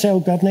back to my cell,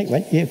 Governor?" He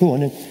went, "Yeah, go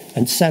on."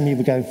 And Samuel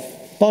would go,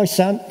 "Bye,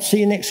 son. See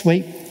you next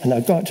week." And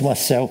I'd go up to my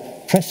cell,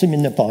 press them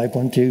in the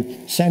Bible, and do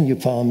Samuel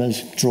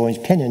Palmer's drawings,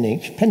 pen and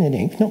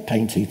ink, not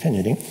painting, pen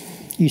and ink.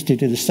 He used to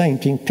do the same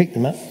thing, pick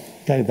them up,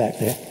 go back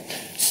there.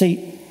 See,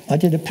 I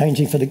did a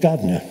painting for the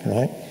governor,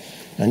 right?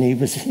 And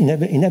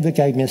he never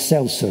gave me a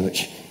cell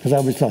search, because I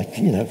was like,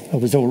 I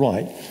was all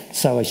right.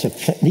 So I said,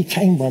 he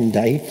came one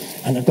day,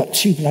 and I've got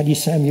 2 bloody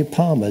Samuel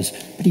Palmers,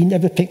 but he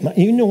never picked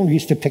he normally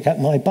used to pick up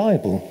my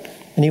Bible.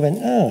 And he went,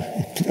 "Oh,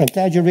 I'm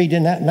glad you're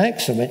reading that,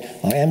 Max." I went,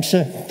 "I am,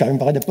 sir. Going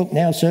by the book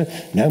now, sir.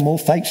 No more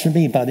fakes for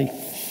me, buddy."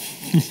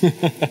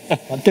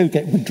 I do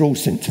get withdrawal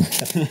symptoms.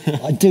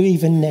 I do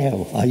even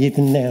now. I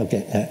even now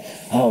get that.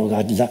 Oh,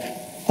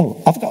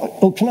 I've got.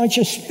 Oh, can I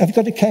just? I've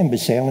got a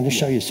canvas here. I'm going to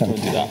show you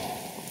something. Do that.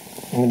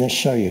 I'm going to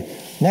show you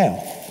now.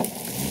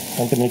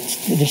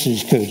 This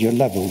is good. You'll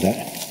love all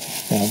that.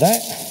 Now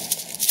that.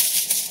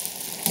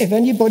 If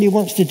anybody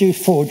wants to do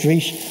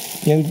forgeries,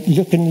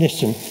 look and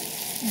listen.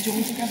 Do you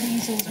want me to grab the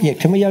easel? Yeah,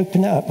 can we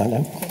open it up,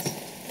 madam?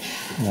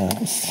 No,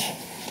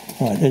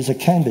 right, there's a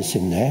canvas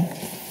in there.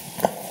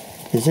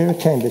 Is there a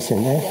canvas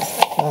in there? Yes.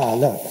 Ah,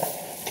 look.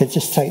 Could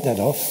just take that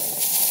off.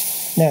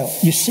 Now,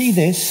 you see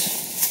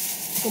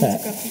this? Do you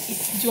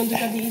want to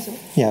grab the easel?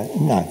 Yeah,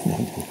 no.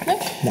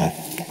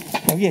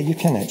 Oh, yeah, you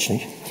can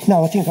actually.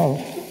 No, I think I'll...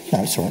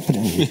 No, it's all right, put it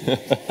on the easel.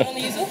 Put it on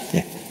the easel?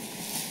 Yeah.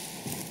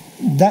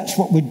 That's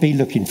what we'd be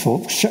looking for.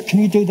 Can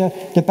you do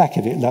the back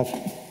of it, love?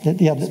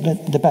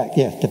 The back,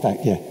 yeah,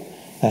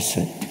 that's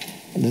it.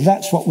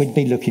 That's what we'd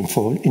be looking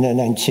for in an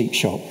antique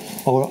shop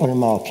or a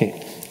market.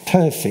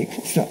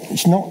 Perfect.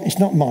 It's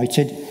not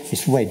mited,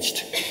 it's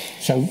wedged.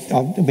 So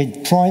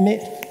we'd prime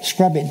it,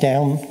 scrub it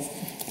down,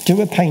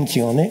 do a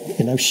painting on it,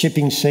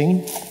 shipping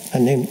scene,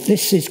 and then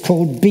this is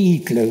called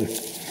bead glue.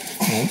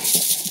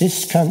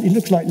 It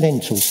looks like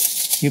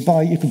lentils. You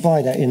could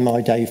buy that in my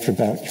day for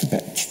about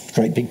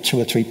great big £2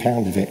 or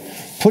 £3 of it.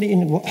 Put it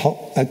in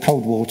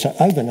cold water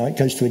overnight,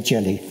 goes to a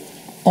jelly.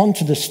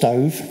 Onto the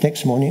stove,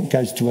 next morning it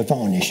goes to a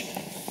varnish.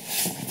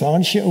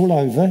 Varnish it all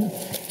over,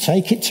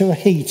 take it to a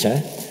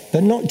heater,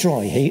 but not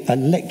dry heat,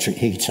 electric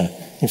heater.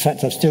 In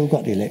fact, I've still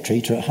got the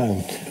electric heater at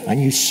home.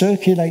 And you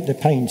circulate the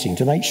painting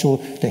to make sure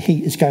the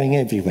heat is going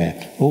everywhere,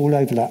 all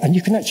over that. And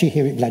you can actually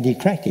hear it bloody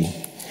cracking.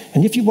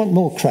 And if you want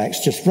more cracks,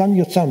 just run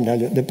your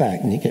thumbnail at the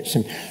back and you get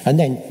some. And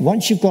then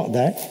once you've got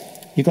that,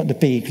 you've got the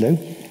bead glue,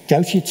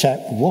 go to your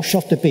tap, wash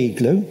off the bead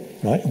glue,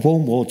 right,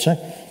 warm water,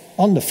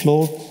 on the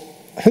floor,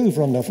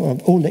 hoover on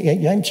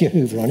empty your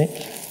hoover on it,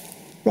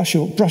 brush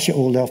it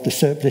all off the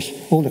surplus,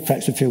 all the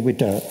cracks are filled with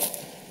dirt.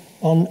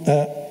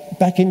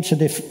 Back into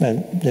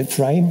the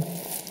frame,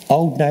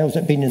 old nails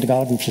that have been in the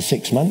garden for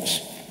 6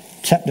 months,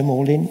 tap them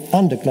all in,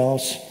 under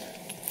glass,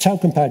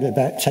 talcum powder at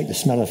the back, take the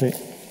smell of it,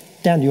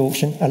 down the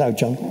auction. "Hello,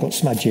 John, got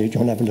smudge here, do you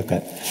want to have a look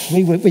at?"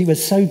 We were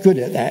so good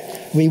at that.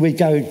 We would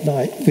go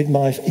like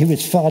he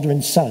was father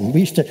and son.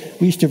 We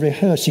used to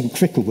rehearse in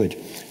Cricklewood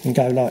and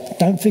go like,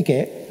 "Don't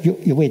forget,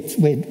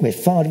 we're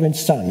father and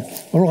son."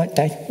 "All right,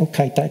 Dad."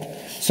 "Okay, Dad."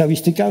 So we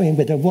used to go in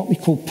with what we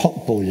call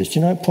pot boilers.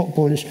 Do you know pot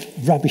boilers?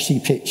 Rubbishy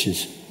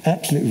pictures.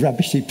 Absolute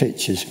rubbishy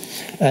pictures.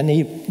 And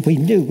we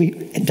knew,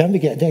 don't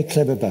forget, they're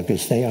clever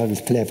buggers. They are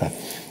clever.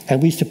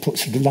 And we used to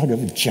put a lot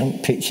of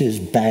junk pictures,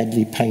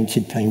 badly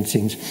painted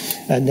paintings.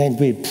 And then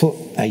we'd put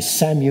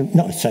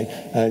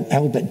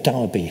Albert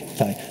Derby,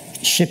 like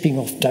shipping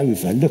off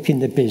Dover, look in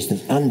the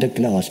business, under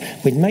glass.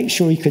 We'd make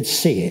sure he could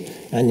see it.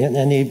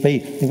 And he'd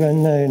go,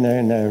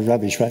 no,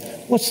 rubbish, right?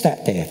 "What's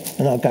that there?"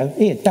 And I'll go,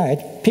 "Here,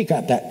 Dad, pick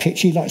up that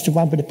picture. He likes the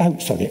one with the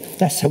boats on it."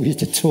 That's how we used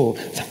to talk.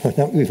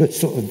 We were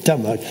sort of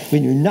dumb. We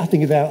knew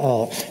nothing about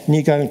art. And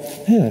you go,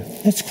 "Oh,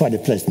 that's quite a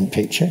pleasant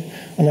picture."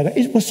 And I go,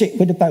 "What's it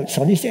with the boats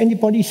on? Is it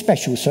anybody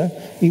special, sir?"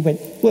 He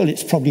went, "Well,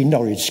 it's probably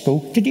Norwich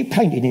School." "Did you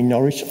paint it in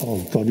Norwich?" Oh,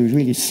 God, we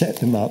really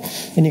set them up.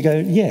 And you go,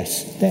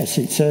 yes,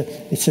 it's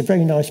a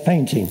very nice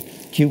painting.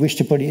 "Do you wish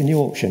to put it in the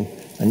auction?"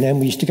 And then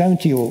we used to go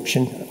into the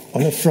auction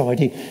on a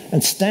Friday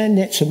and stand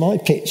next to my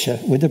picture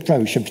with a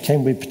brochure,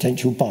 pretend we're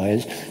potential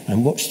buyers,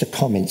 and watch the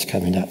comments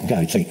coming up and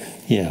go, think,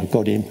 "Yeah,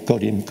 got him,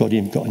 got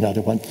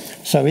another one."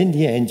 So in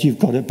the end, you've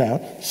got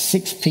about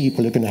 6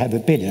 people who are going to have a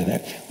bid of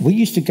it. We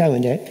used to go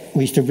in there,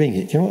 we used to ring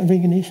it. Do you know what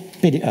ringing is?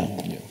 Bid it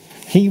up. Yeah.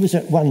 He was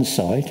at one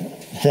side,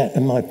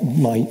 and my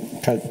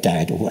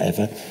dad or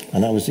whatever,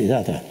 and I was the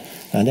other.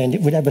 And then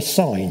it would have a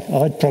sign.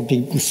 I'd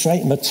probably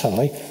straighten my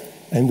tie,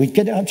 and we'd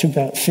get it up to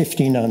about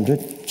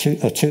 1,500,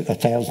 or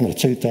 1,000 or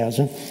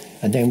 2,000,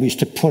 and then we used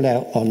to pull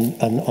out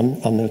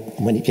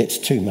when it gets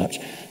too much.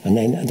 And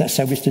then that's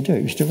how we used to do it.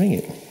 We used to ring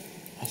it.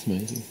 That's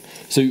amazing.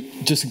 So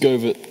just to go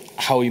over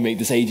how you make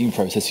this aging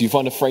process, you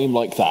find a frame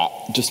like that,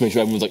 just to make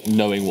sure everyone's like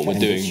knowing what we're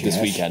doing this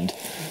weekend.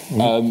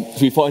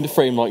 If we find a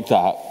frame like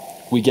that,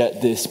 we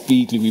get this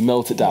bead glue, we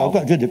melt it down. I've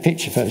got to do the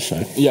picture first,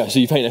 though. Yeah, so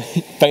you paint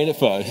it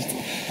first,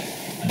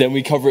 then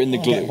we cover it in the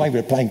glue. Get away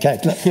with playing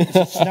cat. Look, it's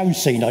a snow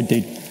scene I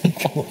did.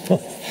 Come on.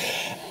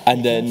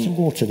 And then some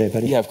water there,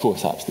 buddy. Yeah, of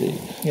course, absolutely.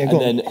 Yeah,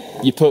 and then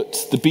you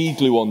put the bead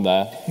glue on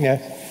there.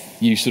 Yeah.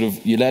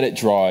 You let it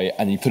dry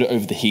and you put it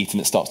over the heat and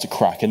it starts to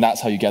crack, and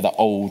that's how you get that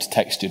old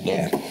textured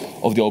look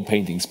of the old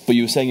paintings. But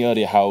you were saying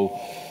earlier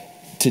how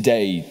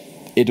today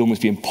it'd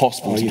almost be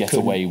impossible to get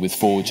away with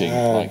forging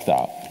like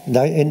that.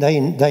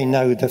 They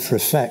know that for a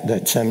fact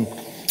that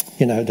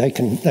they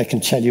can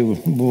tell you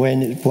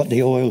what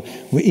the oil,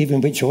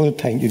 even which oil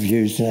paint you've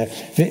used.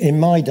 In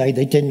my day,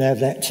 they didn't have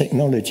that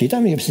technology. I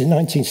don't think it was in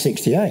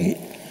 1968.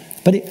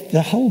 But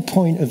the whole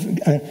point of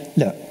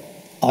look,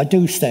 I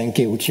do stand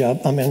guilty.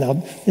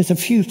 There's a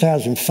few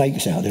thousand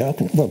fakes out there.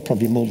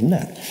 Probably more than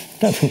that.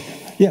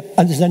 Yeah,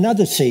 and there's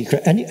another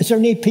secret. And is there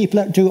any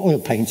people that do oil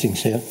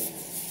paintings here?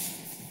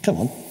 Come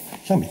on,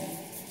 tell me.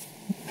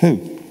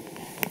 Who?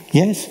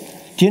 Yes.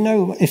 Do you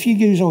know if you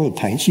use oil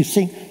paints?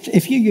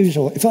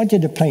 If I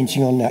did a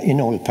painting on that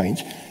in oil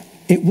paint,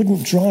 it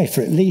wouldn't dry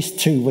for at least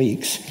 2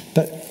 weeks.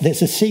 But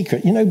there's a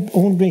secret.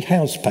 Ordinary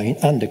house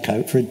paint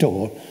undercoat for a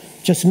door.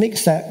 Just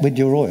mix that with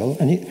your oil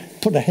and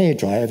put a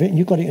hairdryer over it, and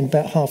you've got it in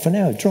about half an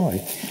hour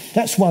dry.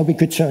 That's why we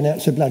could turn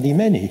out so bloody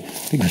many,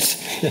 because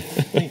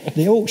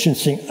the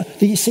auctions thing.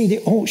 You see,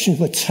 the auctions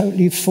were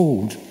totally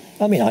fooled.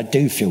 I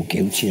do feel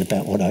guilty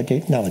about what I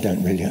did. No, I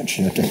don't really,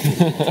 actually.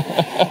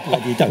 I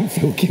bloody don't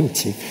feel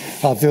guilty.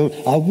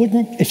 I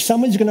wouldn't, if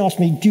someone's going to ask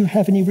me, do you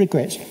have any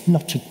regrets?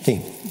 Not a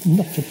thing.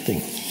 Not a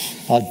thing.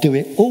 I'll do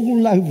it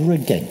all over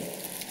again.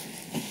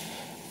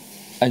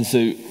 And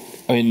so,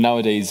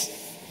 nowadays,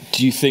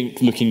 do you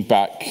think, looking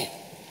back,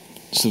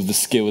 sort of the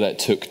skill that it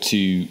took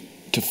to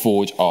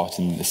forge art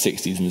in the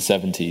 60s and the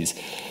 70s,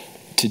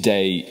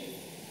 today,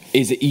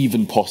 is it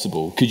even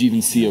possible? Could you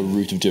even see a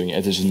route of doing it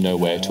if there's just no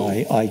way at all?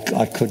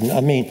 I couldn't.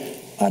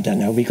 I don't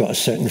know. We got a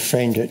certain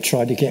friend that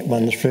tried to get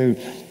one through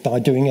by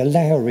doing a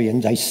Lowry,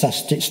 and they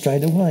sussed it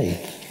straight away.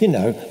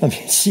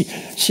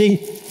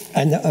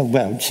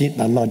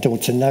 My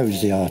daughter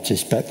knows the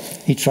artist, but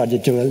he tried to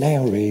do a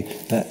Lowry,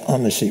 but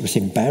honestly, it was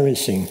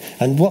embarrassing.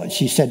 And what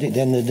she said at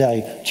the end of the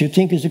day, do you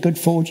think he's a good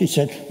forger? He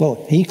said,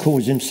 well, he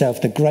calls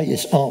himself the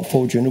greatest art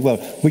forger in the world,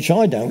 which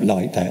I don't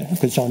like that,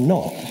 because I'm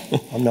not.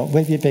 I'm not.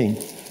 Where have you been?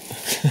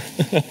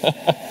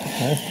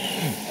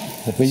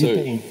 Where you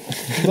been?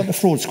 You've got the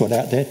fraud squad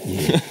out there.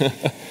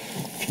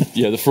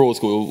 Yeah, the fraud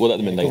squad, we'll let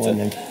them in later.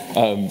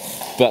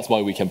 But that's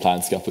my weekend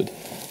plan scuppered.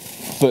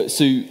 But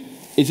so,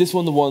 is this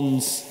one of the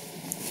ones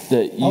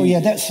that you... Oh yeah,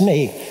 that's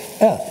me.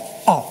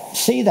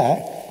 See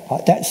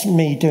that? That's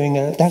me doing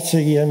a... That's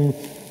a... who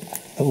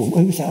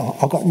was that?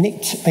 I got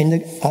nicked in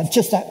the...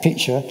 just that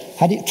picture,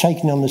 had it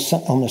taken on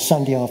a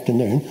Sunday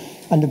afternoon,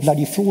 and the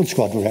bloody fraud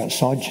squad were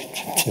outside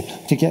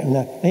to get them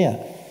there.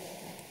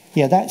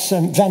 Yeah, that's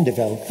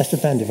Vandervelde. That's the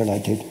Vandervelde I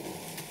did.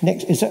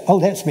 Next is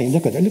that's me.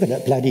 Look at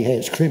that bloody hair.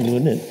 It's criminal,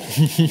 isn't it?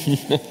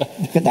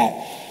 Look at that.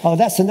 Oh,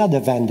 that's another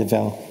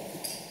Vandervelde.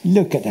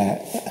 Look at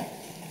that.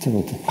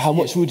 How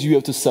much would you be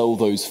able to sell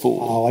those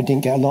for? Oh, I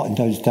didn't get a lot in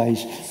those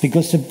days,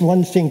 because the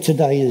one thing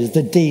today is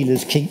the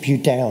dealers keep you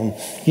down.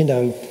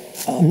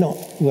 I'm not,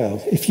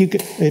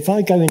 if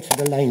I go into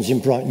the lanes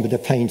in Brighton with a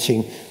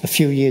painting a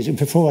few years,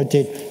 before I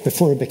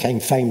became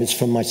famous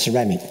for my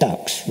ceramic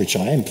ducks, which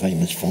I am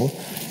famous for,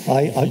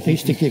 I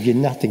used to give you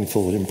nothing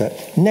for them, but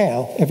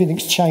now,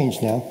 everything's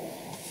changed now.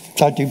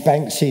 So I do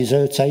Banksy,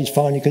 Zertes,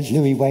 Finnegan's,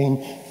 Louis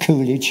Wayne,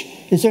 Coolidge.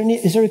 Is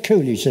there a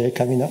Coolidge there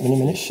coming up in a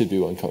minute? There should be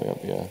one coming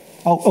up, yeah.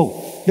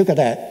 Oh, look at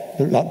that.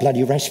 Look like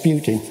bloody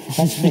Rasputin.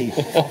 That's me.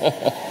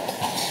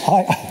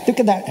 Look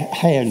at that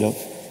hair, look.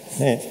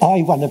 Yeah.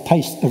 I won a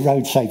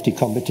road safety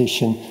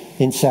competition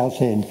in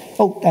Southend.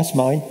 Oh, that's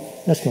mine.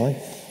 That's mine.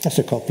 That's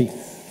a copy.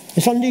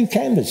 It's on new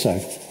canvas,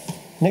 though.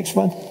 Next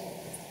one.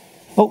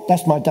 Oh,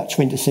 that's my Dutch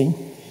winter scene.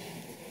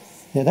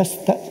 Yeah, that's.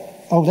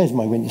 Oh, there's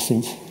my winter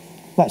scenes.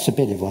 That's a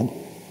bit of one.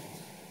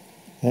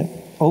 Yeah.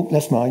 Oh,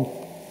 that's mine.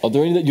 Are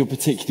there any that you're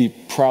particularly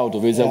proud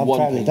of? Is there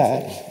one? I'm proud of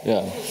that.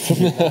 Yeah. Took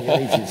me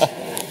ages.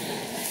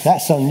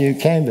 That's on new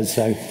canvas,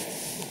 though.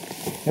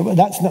 Yeah, well,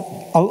 that's not.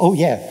 Oh,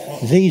 yeah.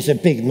 These are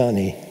big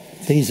money.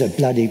 These are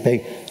bloody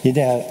big.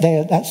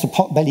 That's the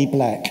Potbelly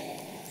Black.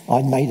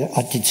 I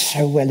did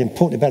so well in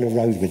Portobello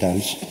Road with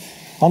those.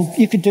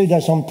 You could do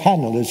those on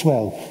panel as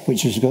well,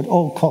 which was good.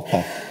 All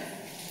copper.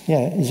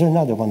 Yeah, is there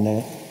another one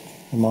there?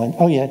 Mine.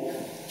 Oh, yeah.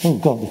 Oh,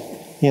 God.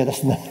 Yeah,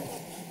 that's another.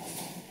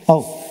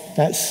 Oh,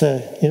 that's,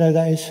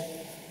 that is?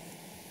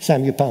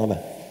 Samuel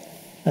Palmer.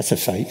 That's a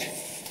fake.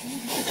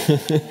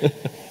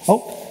 Oh,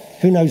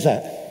 who knows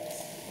that?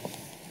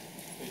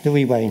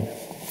 Louis Wayne.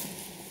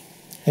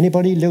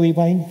 Anybody? Louis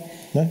Wayne?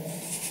 No?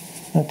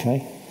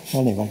 Okay.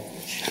 Anyway.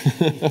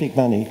 Big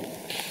money.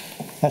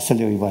 That's a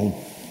Louis Wayne.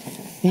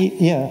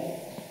 He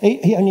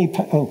only...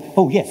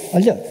 yeah.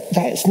 Look,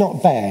 that's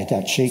not bad,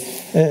 actually.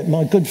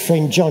 My good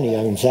friend Johnny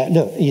owns that.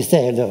 Look, he's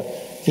there, look.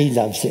 He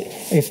loves it.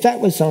 If that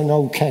was on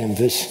old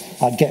canvas,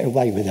 I'd get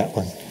away with that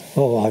one.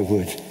 Oh, I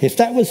would. If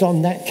that was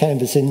on that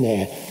canvas in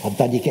there, I'd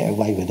bloody get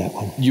away with that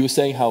one. You were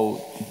saying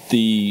how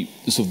the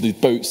sort of the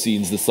boat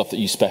scenes, the stuff that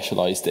you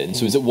specialised in.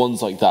 So is it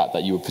ones like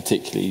that you were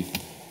particularly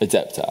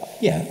adept at?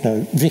 Yeah,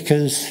 no,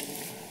 Vickers,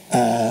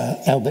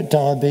 Albert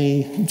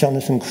Darby,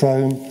 Jonathan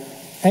Crome,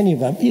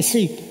 anyone. You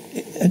see,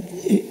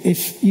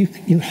 if you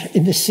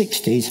in the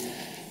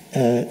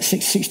 60s,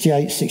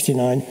 68,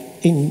 69,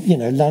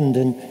 in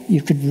London,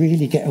 you could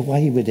really get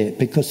away with it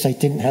because they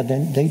didn't have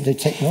the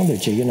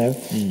technology,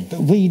 But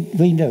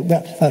we know.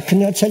 Well,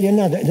 can I tell you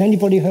another? Has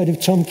anybody heard of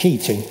Tom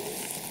Keating?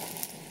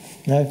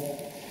 No.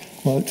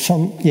 Well,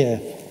 Tom, yeah,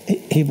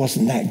 he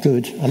wasn't that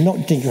good. I'm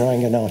not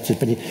decrying an artist,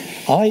 but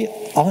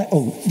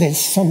there's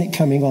something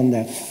coming on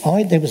there.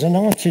 There was an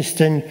artist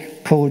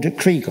called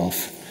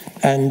Krieghoff,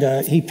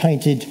 and he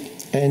painted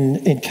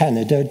in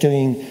Canada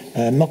doing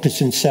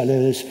moccasin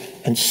sellers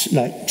and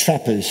like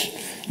trappers.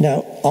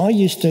 Now, I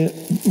used to,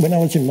 when I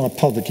was in my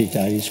poverty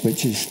days,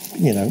 which is,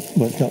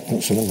 well,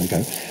 not so long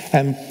ago,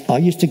 I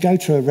used to go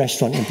to a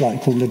restaurant in Brighton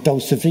called La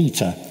Dolce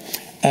Vita,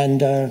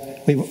 and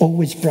we were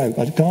always broke.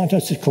 A guy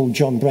was called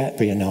John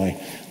Bradbury and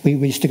I. We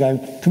used to go,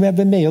 can we have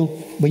a meal?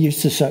 We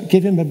used to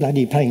give him a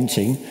bloody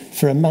painting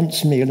for a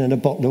month's meal and a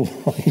bottle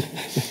of wine.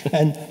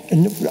 and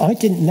I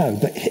didn't know,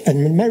 but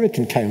an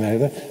American came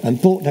over and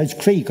bought those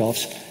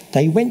Krieghoffs.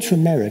 They went to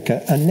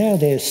America, and now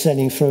they're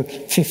selling for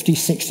 50,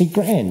 60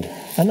 grand.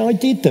 And I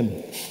did them.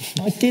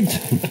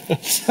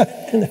 So,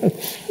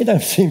 it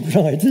don't seem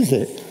right, does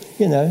it?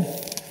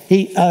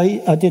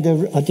 I did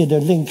a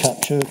link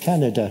up to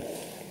Canada,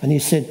 and I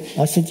said,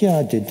 yeah,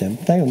 I did them.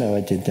 They all know I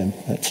did them.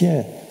 But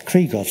yeah,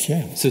 Krieghoffs,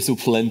 yeah. So there's still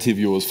plenty of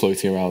yours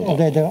floating around. Oh,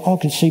 there. I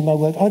can see my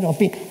work. I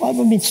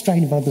haven't been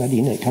straining my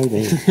bloody neck over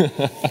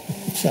here.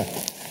 So,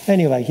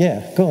 anyway,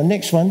 yeah. Go on,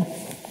 next one.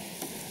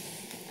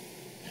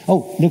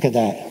 Oh, look at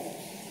that.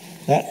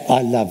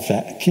 I love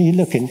that. Can you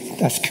look in?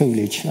 That's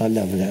Coolidge. I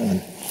love that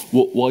one.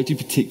 Why do you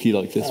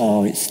particularly like this one?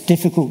 Oh, it's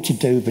difficult to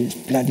do, but it's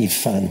bloody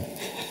fun.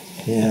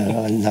 Yeah,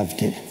 I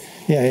loved it.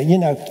 Yeah,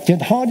 the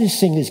hardest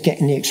thing is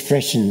getting the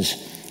expressions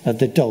of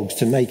the dogs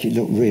to make it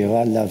look real.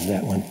 I love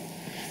that one.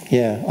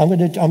 Yeah, I'm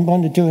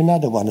going to do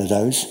another one of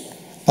those,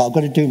 but I've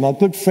got to do my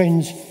good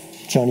friend's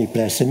Johnny,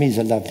 bless him. He's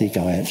a lovely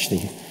guy,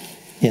 actually.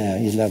 Yeah,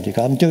 he's a lovely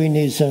guy. I'm doing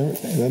his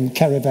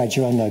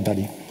Caravaggio. I know,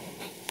 buddy.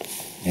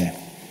 Yeah.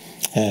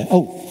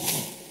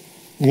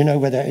 You know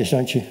where that is,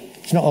 don't you?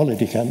 It's not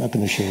holiday camp, I'm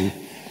going to show you.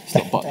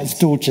 That's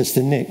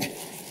Dorchester Nick.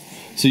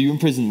 So you were in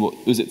prison, what,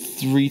 was it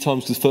 3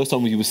 times? Because the first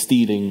time you were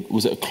stealing,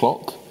 was it a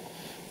clock?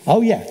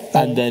 Oh, yeah.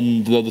 And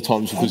then the other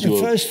times because you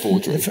were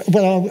forgery?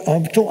 Well, I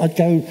thought I'd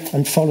go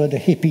and follow the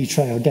hippie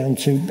trail down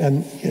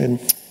to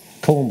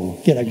Cornwall.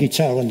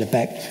 Guitar on the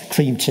back,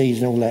 cream teas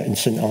and all that in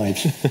St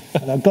Ives.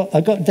 And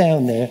I got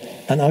down there,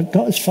 and I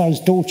got as far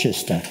as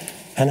Dorchester.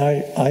 And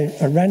I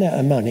ran out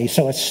of money,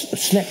 so I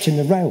slept in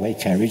the railway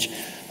carriage.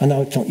 And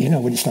I thought,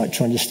 what it's like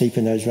trying to sleep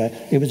in those railways.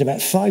 It was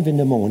about 5 in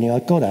the morning. I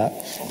got up,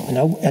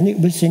 and it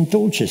was in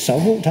Dorchester. So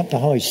I walked up the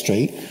high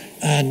street,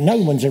 and no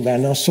one's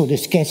around. And I saw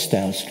this guest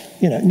house,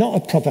 not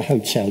a proper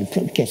hotel, a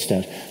proper guest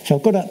house. So I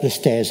got up the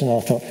stairs, and I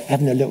thought,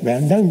 having a look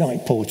round, no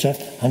night porter,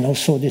 and I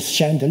saw this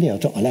chandelier. I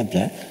thought, I'll have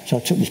that. So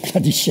I took this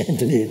bloody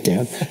chandelier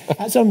down.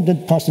 As I'm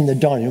passing the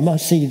dining room, I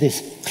see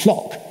this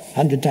clock,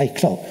 100-day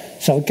clock.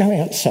 So I go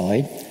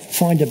outside,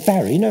 find a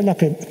barrow,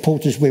 like a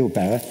porter's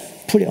wheelbarrow,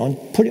 put it on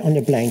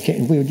the blanket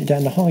and wheeled it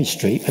down the high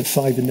street at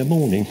 5 in the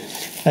morning.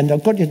 And I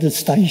got to the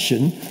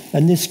station,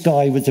 and this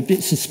guy was a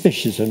bit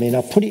suspicious of me, and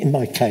I put it in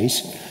my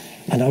case,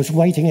 and I was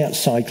waiting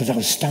outside because I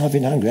was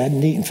starving hungry. I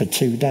hadn't eaten for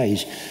 2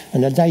 days.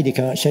 And the lady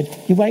came out and said,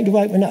 "You waiting to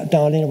open up,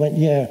 darling?" I went,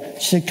 "Yeah."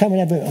 She said, "Come and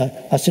have it."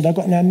 I said, "I've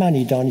got no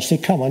money, darling." She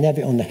said, "Come on, have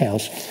it on the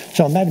house."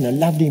 So I'm having a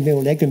lovely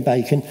meal, egg and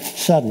bacon.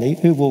 Suddenly,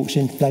 who walks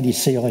in? Bloody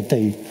CID.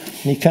 And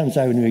he comes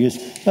over and he goes,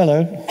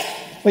 "Hello, where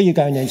are you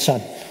going then,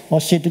 son?" I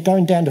said, "They're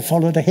going down to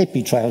follow the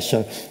hippie trail,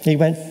 sir." He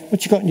went,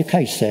 "What you got in your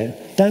case there?"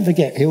 Don't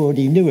forget, he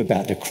already knew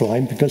about the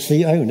crime because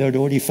the owner had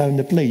already phoned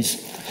the police.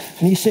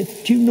 And he said,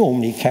 "Do you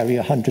normally carry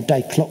a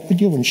 100-day clock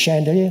with you and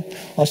chandelier?"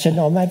 I said,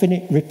 "No, I'm having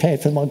it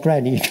repaired for my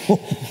granny."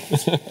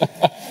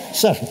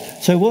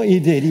 So what he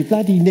did, he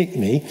bloody nicked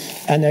me,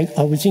 and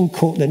I was in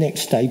court the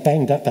next day,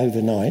 banged up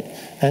overnight,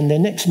 and the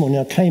next morning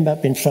I came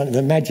up in front of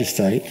a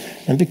magistrate,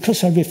 and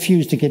because I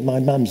refused to give my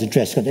mum's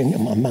address, I didn't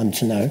want my mum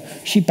to know,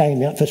 she banged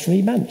me up for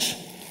 3 months.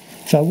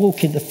 So I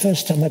walk in, the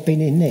first time I've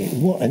been in there,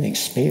 what an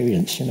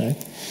experience,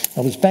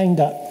 I was banged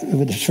up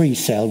with a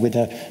 3-cell with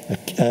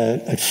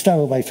a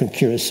stowaway from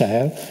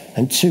Curacao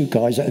and 2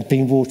 guys that had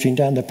been watering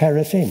down the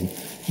paraffin.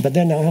 But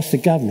then I asked the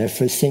governor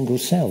for a single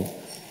cell.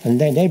 And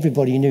then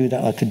everybody knew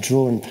that I could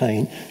draw and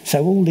paint.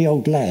 So all the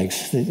old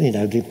lags,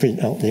 they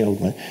print out the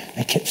old one,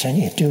 they kept saying,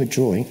 "Yeah, do a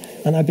drawing."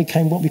 And I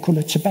became what we call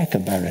a tobacco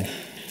baron.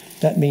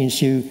 That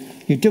means you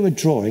do a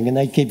drawing and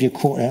they give you a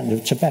quarter out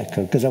of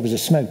tobacco, because I was a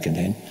smoker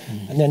then.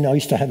 And then I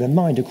used to have a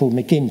minder called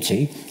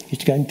McGinty, used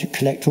to go and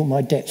collect all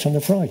my debts on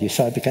a Friday.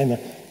 So I became a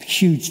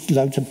huge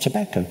load of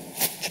tobacco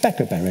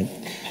baron.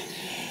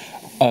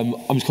 I'm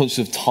just conscious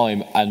of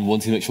time and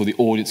wanting to make sure the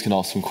audience can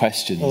ask some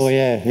questions. Oh,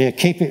 yeah,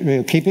 keep it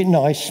real, keep it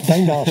nice, no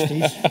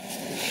nasties.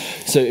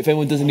 So if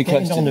anyone does any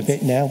questions, on a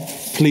bit now.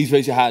 Please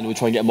raise your hand. We'll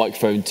try and get a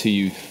microphone to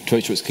you to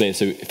make sure it's clear.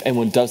 So if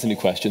anyone does any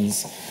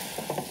questions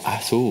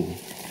at all,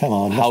 come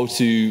on. How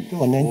to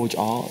forge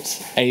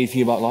art,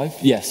 anything about life?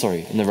 Yeah,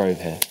 sorry, in the row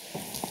over here.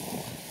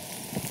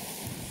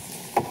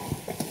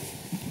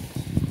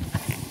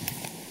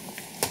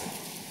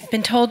 I've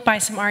been told by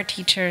some art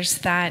teachers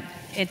that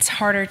it's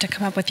harder to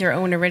come up with your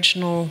own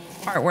original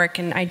artwork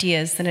and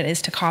ideas than it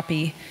is to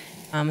copy,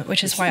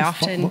 which is why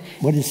often...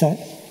 What is that?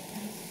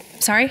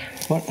 Sorry?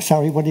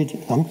 Sorry, what did...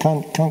 I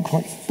can't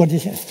quite... What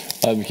is it?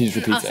 Can you just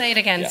repeat I'll say it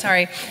again,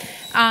 sorry.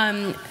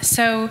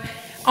 So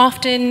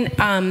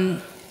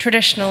often,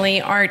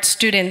 traditionally, art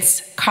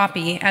students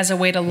copy as a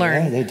way to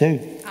learn. Yeah, they do.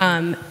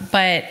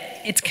 But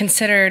it's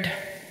considered,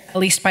 at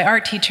least by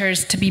art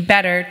teachers, to be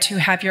better to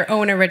have your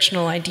own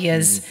original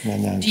ideas.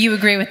 No. Do you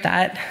agree with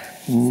that?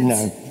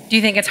 No. Do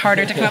you think it's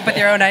harder to come up with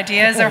your own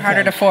ideas or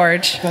harder to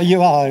forge? Well,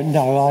 you are.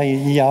 No,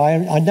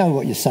 I know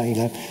what you're saying,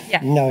 though. Yeah.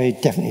 No,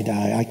 it definitely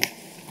no.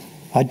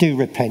 I do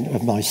repent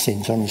of my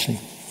sins, honestly.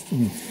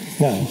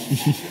 No.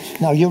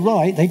 No, you're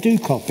right, they do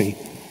copy.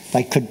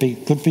 They could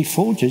be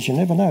forgers, you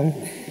never know.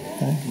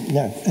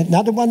 No.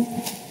 Another one?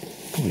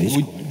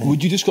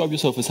 Would you describe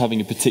yourself as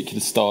having a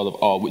particular style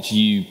of art which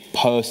you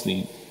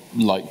personally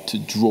like to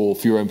draw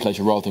for your own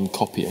pleasure rather than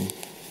copying?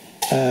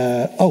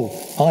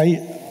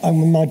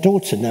 My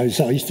daughter knows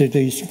I used to do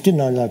these,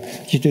 didn't I, love? I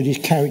used to do these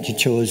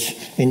caricatures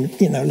in,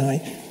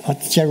 like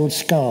Gerald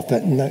Scarfe,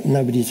 but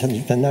nobody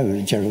seems to know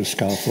the Gerald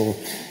Scarfe, or,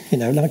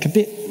 like a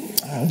bit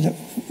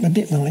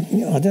like,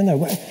 I don't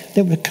know,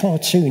 they were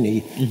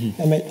cartoony.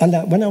 Mm-hmm. I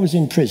mean, when I was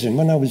in prison,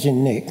 when I was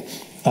in Nick,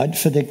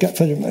 for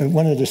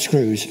one of the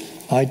screws,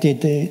 I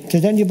did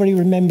did anybody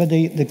remember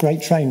the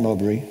Great Train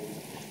Robbery?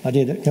 I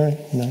did it.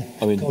 No.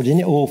 I mean, God, isn't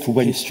it awful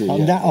when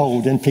I'm that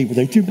old and people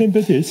say, do you remember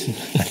this?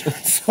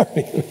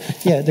 Sorry.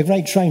 Yeah, the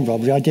Great Train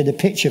Robbery. I did a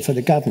picture for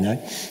the governor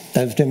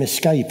of them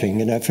escaping,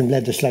 from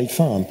Leatherslade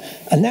Farm.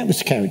 And that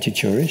was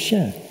caricaturist,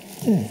 yeah.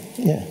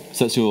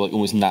 So that's your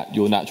almost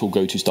your natural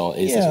go-to style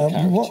is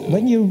caricature.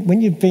 When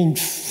you've been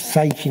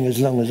faking as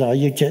long as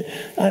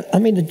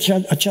the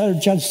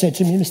judge said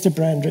to me, Mr.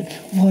 Brandrett,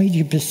 why do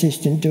you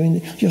persist in doing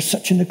this? You're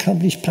such an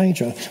accomplished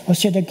painter. I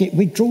said I get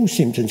withdrawal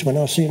symptoms when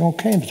I see it on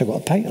canvas. I've got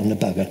to paint on the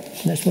bugger.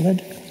 And that's what I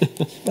do.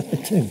 That's what I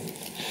do.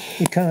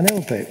 You can't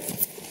help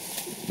it.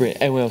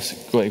 Brilliant. Anyone else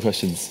got any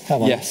questions?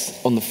 Come on.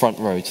 Yes, on the front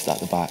row, just at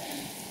the back.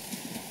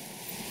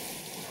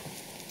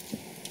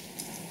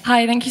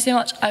 Hi, thank you so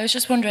much. I was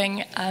just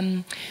wondering,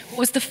 what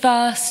was the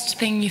first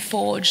thing you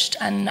forged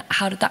and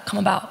how did that come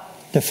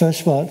about? The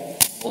first what?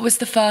 What was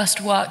the first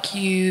work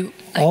you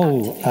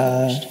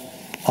forged?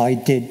 I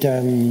did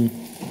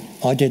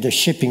a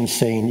shipping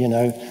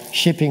scene,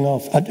 shipping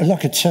off,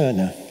 like a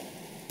Turner.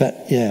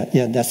 But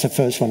yeah, that's the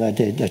first one I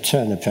did, a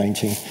Turner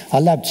painting. I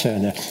love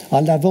Turner. I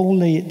love all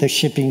the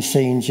shipping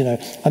scenes,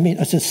 I mean,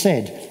 as I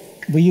said,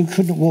 you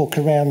couldn't walk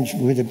around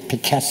with a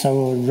Picasso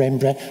or a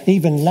Rembrandt.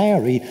 Even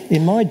Lowry,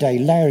 in my day,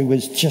 Lowry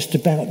was just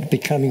about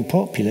becoming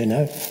popular,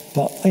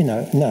 But,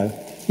 no.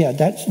 Yeah,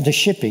 that's the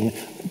shipping.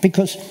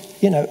 Because,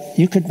 I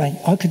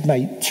could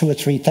make 2,000 or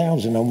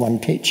 3,000 on one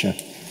picture.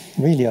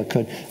 Really, I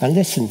could. And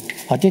listen,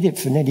 I did it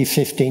for nearly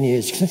 15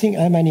 years. Because I think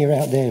how many are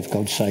out there, for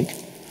God's sake?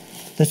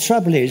 The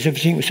trouble is,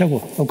 if you say,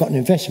 well, I've got an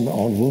investment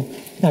on the wall.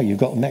 No, you've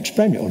got a Max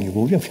Brandrett on your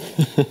wall.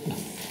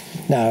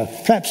 No,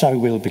 perhaps I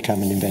will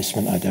become an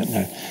investment, I don't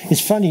know. It's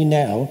funny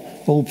now,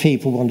 all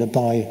people want to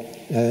buy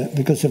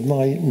because of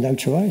my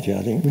notoriety,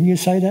 I think. Wouldn't you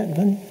say that,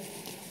 Bunny?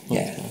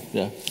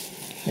 Yeah.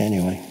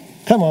 Anyway,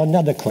 come on,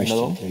 another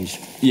question, please.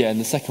 Yeah, in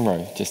the second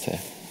row, just here.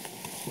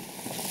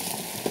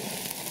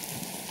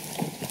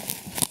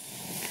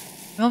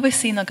 I'm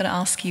obviously not going to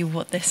ask you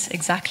what this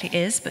exactly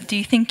is, but do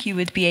you think you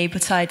would be able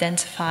to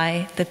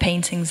identify the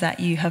paintings that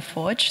you have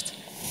forged?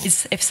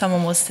 If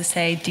someone was to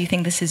say, do you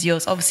think this is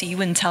yours? Obviously, you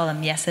wouldn't tell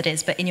them, yes, it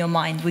is, but in your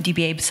mind, would you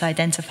be able to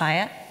identify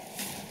it?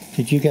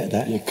 Did you get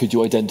that? Yeah, could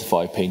you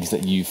identify paintings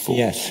that you forged?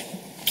 Yes.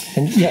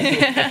 And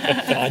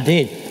I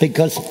did,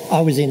 because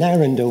I was in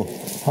Arundel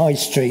High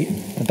Street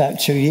about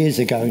 2 years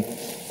ago,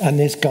 and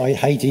this guy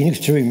hated, he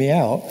threw me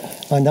out,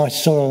 and I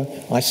saw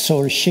a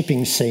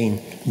shipping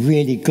scene,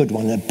 really good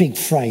one, a big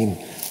frame,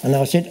 and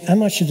I said, how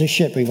much is the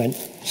ship? He went,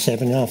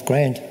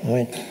 $7,500. I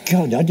went,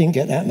 God, I didn't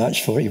get that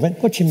much for it. He went,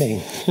 what do you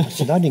mean? I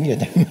said, I didn't get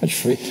that much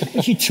for it.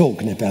 What are you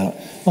talking about?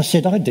 I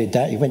said, I did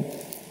that. He went,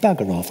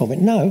 bugger off. I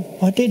went, no,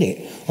 I did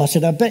it. I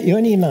said, I bet you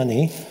any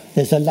money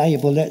there's a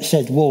label that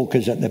said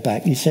Walker's at the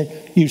back. He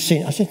said, you've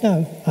seen it? I said,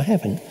 no, I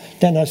haven't.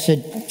 Then I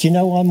said, do you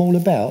know what I'm all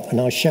about?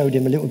 And I showed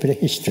him a little bit of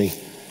history.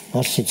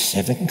 I said,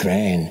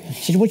 $7,000. He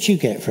said, what'd you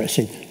get for it? I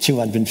said,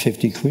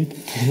 250 quid.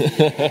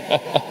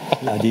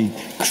 Bloody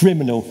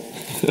criminal.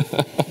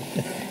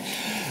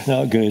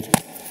 Not good.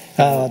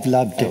 Oh, I've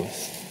loved it.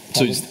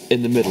 So just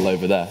in the middle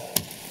over there.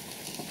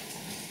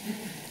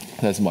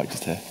 There's a mic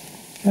just here.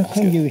 How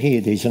come you hear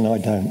these and I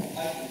don't?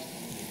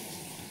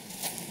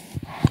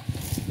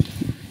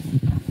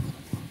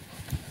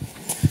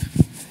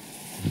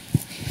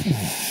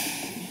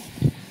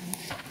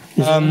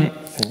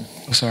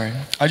 Sorry.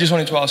 I just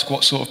wanted to ask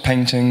what sort of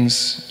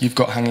paintings you've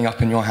got hanging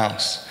up in your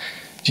house.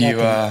 Do you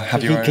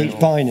have your own? He keeps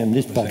buying them,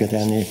 this bugger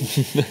down here.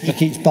 He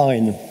keeps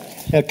buying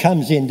them.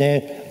 Comes in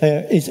there,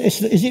 is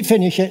it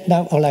finished yet?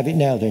 No, I'll have it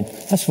now then.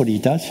 That's what he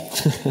does.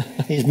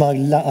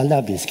 I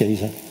love this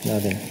geezer.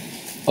 Love him.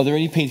 Are there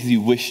any paintings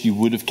you wish you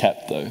would have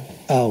kept, though?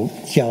 Oh,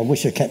 yeah, I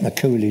wish I kept my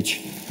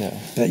Coolidge. Yeah.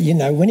 But, you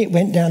know, when it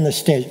went down the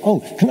stairs... Oh,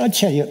 can I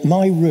tell you,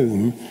 my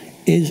room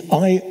is...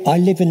 I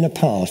live in the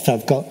past.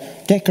 I've got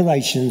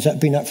decorations that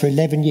have been up for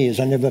 11 years.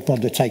 I never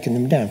bothered taking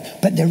them down.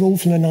 But they're all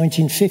from the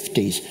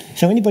 1950s.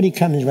 So anybody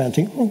comes around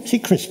thinks, oh, is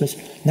it Christmas?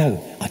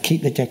 No, I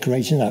keep the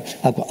decorations up.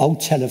 I've got old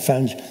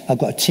telephones. I've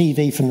got a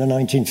TV from the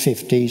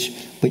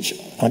 1950s, which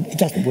it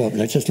doesn't work,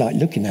 but I just like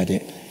looking at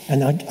it.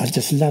 And I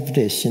just love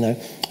this, you know.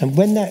 And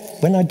when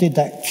I did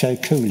that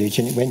Coolidge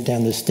and it went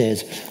down the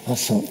stairs, I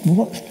thought,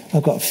 what?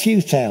 I've got a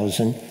few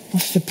thousand.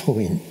 What's the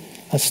point?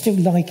 I still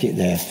like it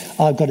there.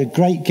 I've got a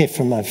great gift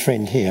from my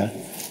friend here.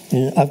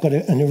 And I've got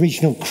an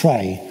original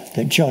Kray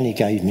that Johnny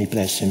gave me,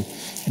 bless him.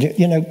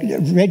 You know,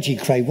 Reggie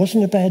Kray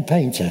wasn't a bad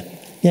painter.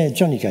 Yeah,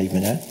 Johnny gave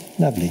me that.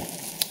 Lovely.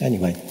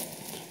 Anyway.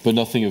 But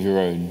nothing of your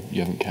own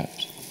you haven't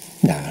kept?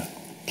 No.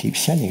 Keep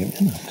selling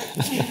them, don't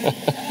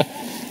I?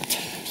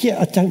 Yeah,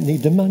 I don't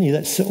need the money.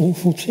 That's the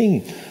awful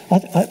thing.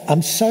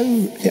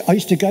 I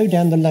used to go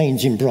down the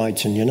lanes in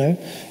Brighton, you know,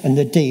 and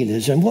the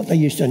dealers, and what they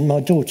used to, and my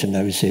daughter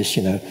knows this,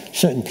 you know,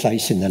 certain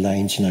place in the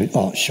lanes, you know,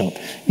 art shop.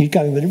 You'd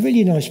go in with a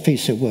really nice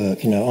piece of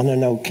work, you know, on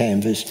an old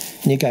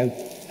canvas, and you go,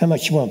 how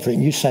much you want for it?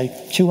 And you say,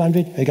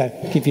 200? They go,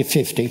 give you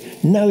 50,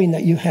 knowing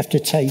that you have to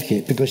take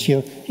it because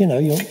you're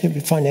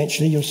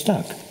financially you're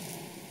stuck.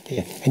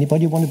 Yeah.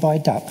 Anybody want to buy a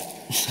duck?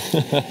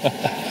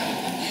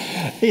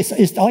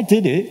 I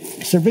did it.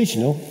 It's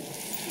original.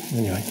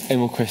 Anyway. Any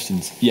more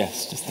questions?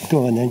 Yes, just there.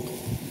 Go on then.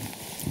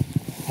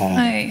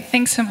 Hi,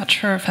 thanks so much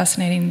for a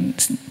fascinating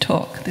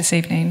talk this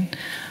evening.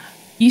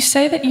 You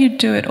say that you'd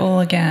do it all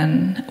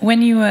again.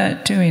 When you were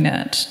doing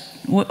it,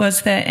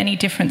 was there any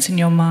difference in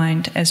your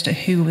mind as to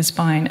who was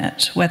buying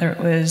it? Whether it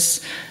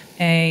was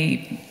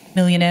a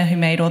millionaire who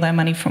made all their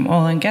money from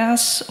oil and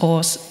gas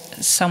or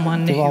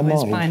someone who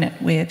was buying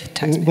it with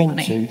taxpayer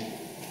money?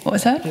 What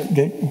was that?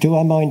 Do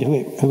I mind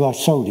who I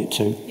sold it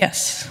to?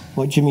 Yes.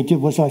 What do you mean?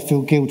 Was I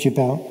feel guilty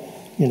about,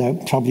 you know,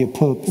 probably a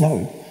poor...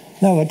 No,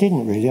 I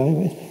didn't really.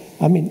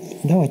 I mean,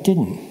 no, I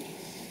didn't.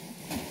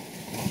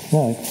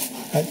 No.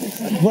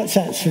 What's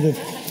that sort of...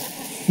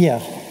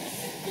 Yeah.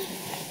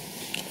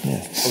 I mean,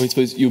 I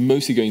suppose you're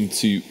mostly going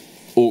to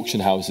auction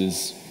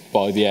houses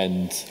by the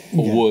end,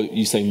 or were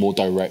you saying more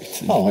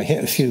direct? Oh, I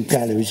hit a few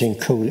galleries in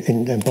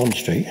Bond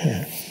Street,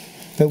 yeah.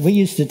 But we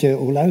used to do it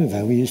all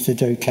over. We used to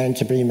do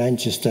Canterbury,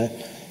 Manchester.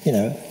 You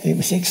know, it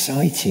was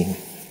exciting.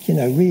 You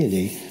know,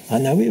 really. I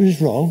know it was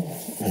wrong,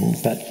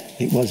 but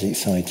it was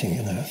exciting,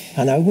 you know.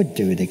 And I would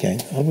do it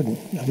again. I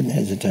wouldn't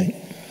hesitate.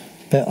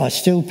 But I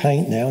still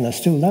paint now, and I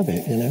still love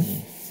it, you know.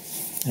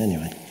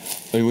 Anyway.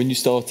 I mean, when you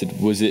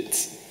started, was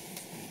it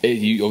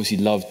you obviously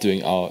loved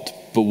doing art,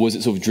 but was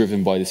it sort of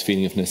driven by this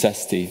feeling of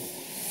necessity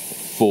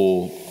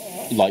for,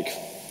 like,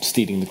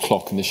 stealing the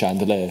clock and the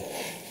chandelier?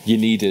 You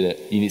needed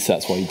it. So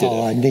that's why you did it.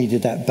 Oh, I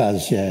needed that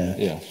buzz,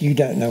 yeah. You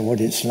don't know what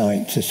it's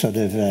like to sort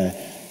of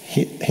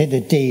hit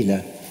a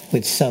dealer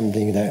with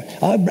something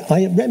that...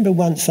 I remember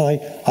once I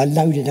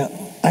loaded up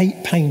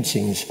 8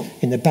 paintings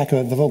in the back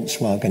of a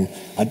Volkswagen.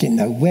 I didn't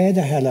know where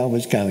the hell I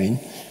was going,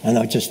 and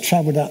I just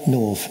travelled up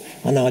north,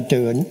 and I'd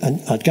go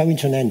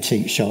into an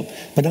antique shop.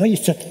 But I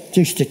used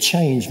to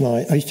change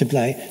I used to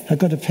play, I've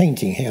got a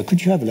painting here,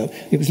 could you have a look?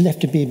 It was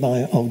left to be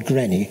by old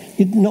granny.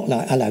 Not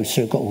like, hello,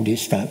 sir, got all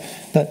this stuff.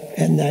 But,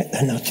 and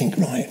I think,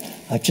 right,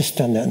 I've just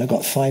done that, and I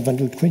got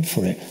 500 quid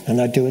for it.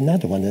 And I'd do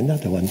another one.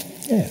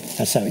 Yeah,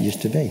 that's how it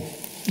used to be.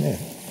 Yeah.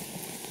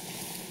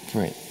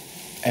 Great.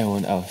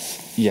 Anyone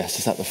else? Yes,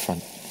 just at the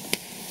front.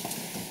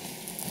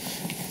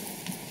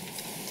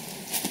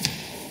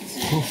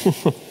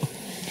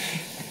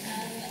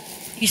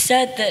 You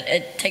said that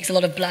it takes a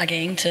lot of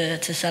blagging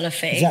to sell a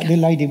fake. Is that the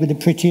lady with the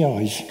pretty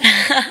eyes?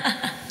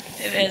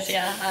 It is,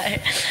 yeah. Hi.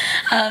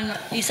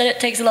 You said it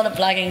takes a lot of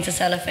blagging to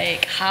sell a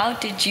fake. How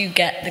did you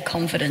get the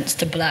confidence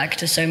to blag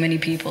to so many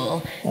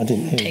people I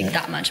didn't hear take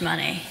that much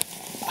money?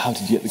 How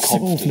did you get the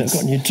confidence?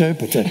 I've got an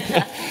interpreter.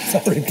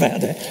 Sorry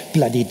about it.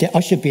 Bloody I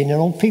should be in an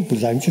old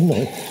people's home, shouldn't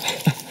I?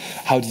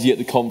 How did you get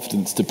the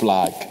confidence to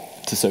blag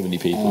to so many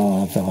people?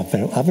 Oh,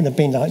 I haven't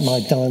been like my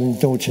darling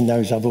daughter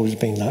knows I've always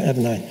been like,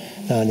 haven't I,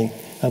 darling?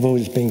 I've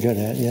always been good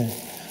at it, yeah.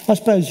 I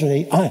suppose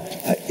really,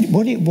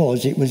 what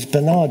it was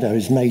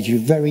Bernardo's made you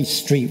very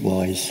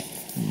streetwise.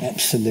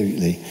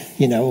 Absolutely.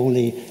 You know, all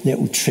the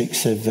little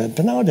tricks of...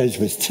 Bernardo's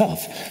was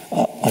tough.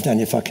 I don't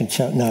know if I can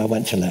tell... No, I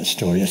won't tell that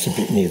story. That's a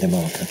bit near the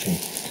mark, I think.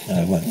 No,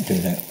 I won't do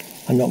that.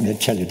 I'm not going to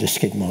tell you the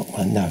skid mark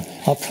one, no.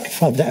 I'll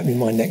find that in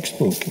my next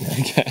book. You know?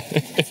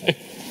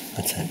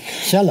 Okay.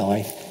 Shall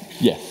I?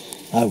 Yeah.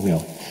 I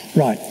will.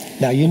 Right.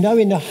 Now, you know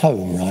in a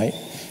home, right,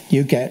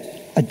 you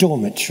get a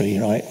dormitory,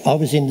 right? I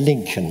was in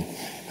Lincoln,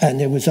 and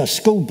there was a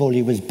school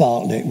bully was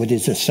Bartlett with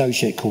his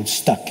associate called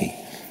Stuckey.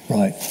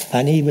 right?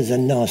 And he was a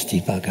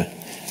nasty bugger.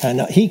 And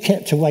he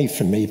kept away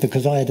from me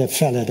because I had a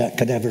fella that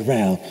could have a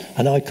row,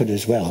 and I could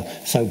as well.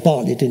 So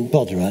Bartlett didn't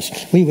bother us.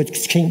 We were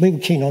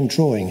keen on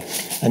drawing.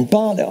 And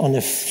Bartlett, on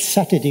a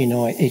Saturday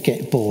night, he'd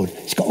get bored.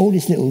 He's got all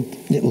this little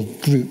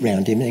group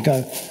round him, and he'd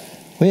go,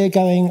 we're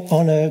going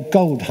on a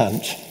gold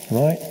hunt,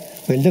 right?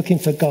 We're looking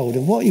for gold.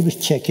 And what he was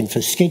checking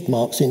for skid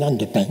marks in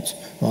underpants,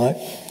 right?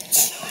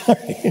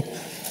 Sorry.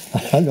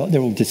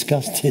 They're all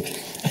disgusted.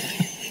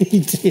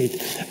 He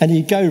did. And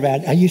he'd go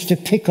around. I used to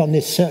pick on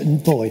this certain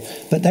boy,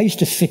 but they used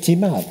to fit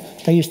him up.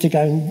 They used to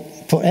go and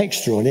put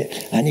extra on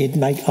it, and he'd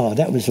make,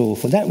 that was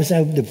awful. That was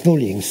the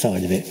bullying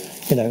side of it.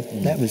 You know,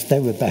 they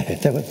were bad.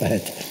 They were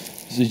bad.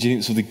 So do you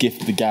think sort of the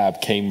gift of the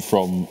gab came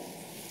from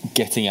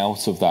getting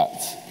out of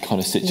that kind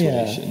of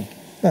situation? Yeah.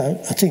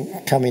 Well, I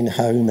think coming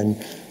home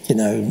and, you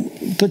know,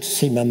 good to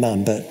see my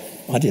mum, but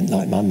I didn't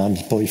like my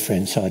mum's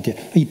boyfriend, so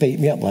he beat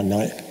me up one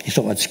night. He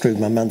thought I'd screwed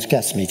my mum's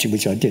gas meter,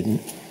 which I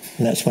didn't.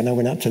 And that's when I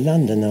went up to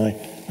London.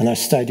 I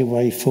stayed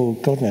away for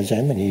God knows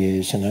how many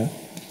years, you know.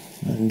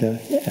 And,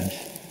 yeah.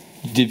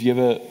 Did you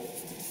ever,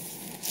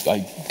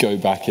 like, go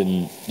back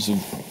and sort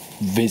of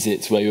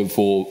visit where you were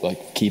before,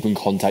 like, keep in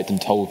contact and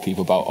told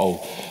people about,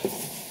 oh,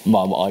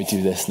 Mum, I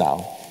do this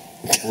now?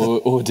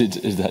 or did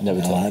that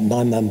never tell?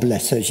 My mum,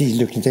 bless her, she's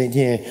looking at it,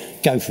 yeah,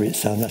 go for it,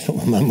 son. That's what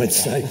my mum would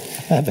say.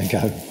 Have a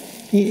go.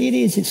 It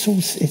is,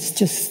 it's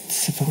just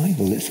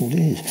survival, that's all it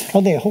is.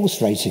 Oh, they're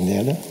horse racing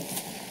there, look.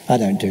 I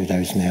don't do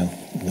those now.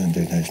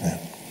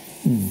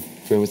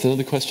 There was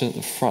another question at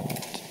the front,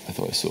 I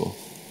thought I saw.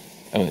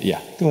 Oh,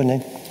 yeah. Go on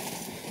then. I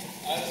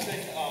was going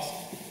to ask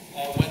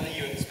whether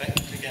you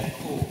expected to get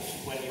caught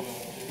when you were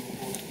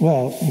doing the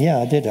Well, yeah,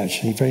 I did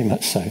actually, very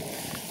much so.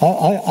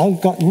 I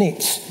got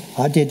nicked.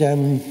 I did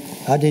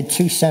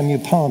 2 Samuel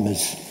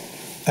Palmers,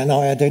 and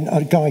I had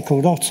a guy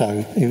called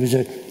Otto. He was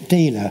a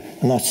dealer,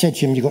 and I said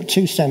to him, "You've got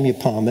 2 Samuel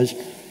Palmers.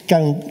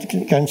 Go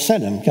and sell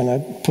them." You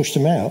know, push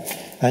them out.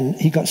 And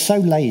he got so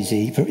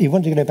lazy, he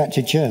wanted to go back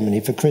to Germany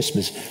for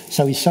Christmas,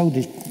 so he sold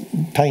his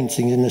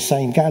paintings in the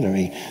same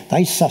gallery.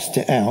 They sussed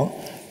it out.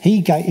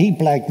 He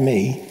blagged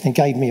me and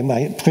gave me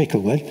away at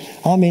Cricklewood.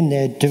 I'm in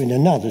there doing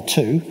another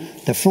 2.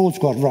 The fraud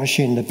squad rush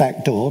in the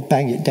back door,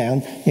 bang it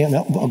down. You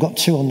know, I've got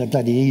 2 on the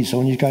bloody easel,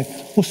 and you go,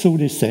 "What's all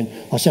this then?"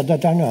 I said, "I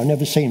don't know, I've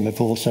never seen them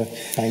before," so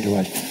banged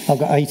away. I've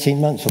got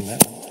 18 months on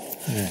that one.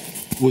 Yeah.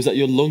 Was that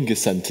your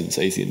longest sentence,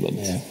 18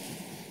 months? Yeah.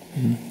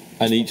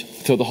 And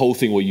so the whole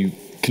thing where you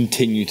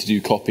continue to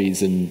do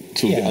copies and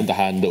sort of get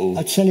underhand or...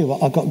 I tell you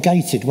what, I got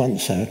gated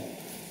once, though.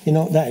 You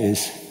know what that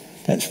is?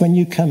 That's when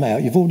you come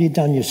out, you've already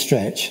done your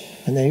stretch,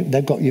 and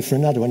they've got you for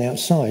another one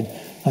outside.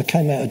 I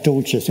came out of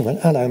Dorchester and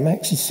went, "Hello,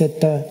 Max." He said,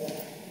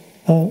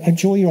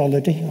 "Enjoy your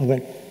holiday." I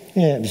went,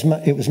 "Yeah,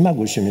 it was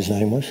Mugglesham, his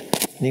name was."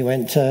 And he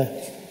went, he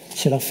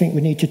said, "I think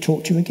we need to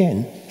talk to you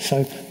again."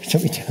 So he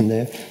took me down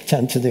there,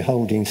 down to the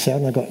holding cell,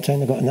 and I got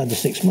another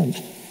 6 months.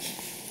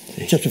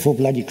 Just before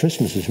bloody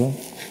Christmas as well.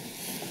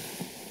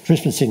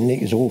 Christmas in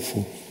Nick is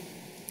awful.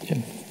 Yeah.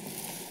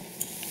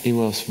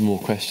 Anyone else for more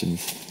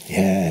questions?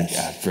 Yes.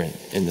 Yeah, Brent,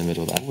 in the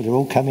middle there. Well, they're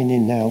all coming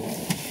in now.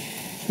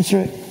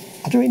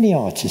 Are there any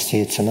artists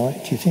here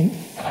tonight, do you think?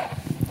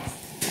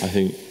 I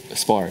think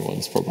aspiring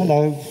ones, probably.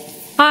 Hello.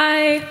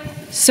 Hi.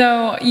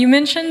 So you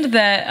mentioned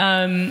that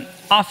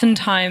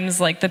oftentimes,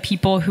 like, the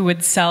people who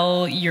would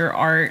sell your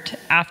art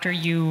after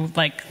you,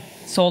 like,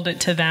 sold it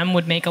to them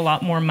would make a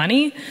lot more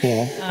money.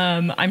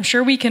 Yeah. I'm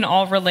sure we can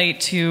all relate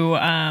to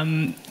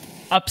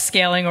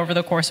upscaling over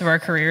the course of our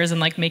careers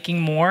and, like,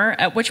 making more.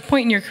 At which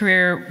point in your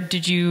career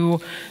did you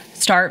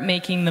start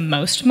making the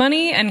most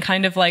money, and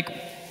kind of, like,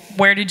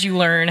 where did you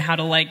learn how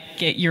to, like,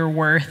 get your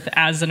worth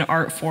as an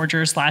art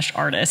forger /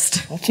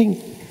 artist? I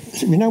think,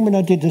 you know, when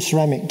I did the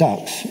ceramic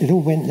ducks, it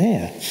all went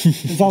there.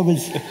 Because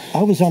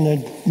I was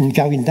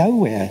going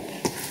nowhere.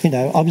 You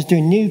know, I was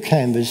doing new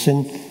canvas,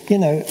 and, you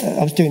know,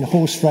 I was doing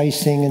horse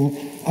racing, and,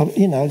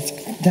 you know,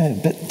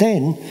 but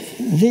then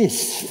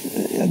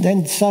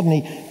then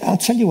suddenly, I'll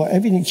tell you what,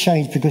 everything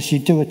changed because you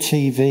do a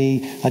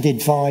TV, I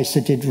did Vice, I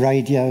did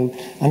radio,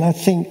 and I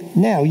think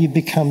now you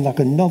become like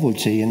a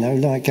novelty, you know,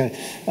 like a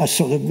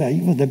sort of,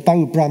 the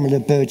Beau Brummel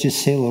of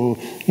Burgess Hill, or,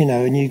 you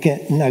know, and you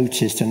get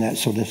noticed and that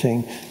sort of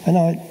thing. And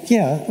I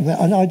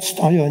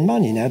earn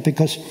money now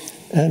because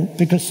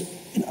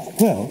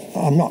well,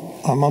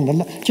 I'm on the...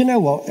 Do you know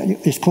what?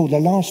 It's called the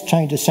last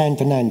train to San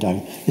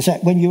Fernando. Is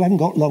that when you haven't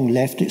got long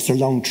left, it's the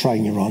long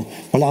train you're on.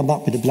 Well, I'm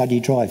up with the bloody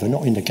driver,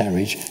 not in the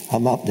carriage.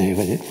 I'm up there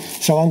with it.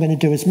 So I'm going to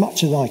do as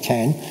much as I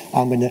can.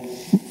 I'm going to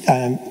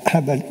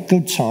have a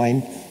good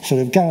time,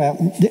 sort of go out.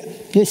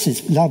 This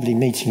is lovely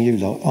meeting you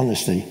lot,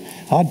 honestly.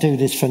 I do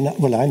this for...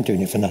 Well, I'm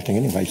doing it for nothing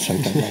anyway, so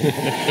don't worry.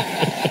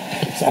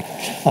 So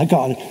I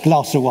got a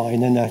glass of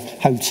wine and a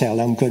hotel,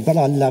 I'm good, but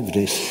I love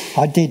this.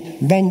 I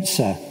did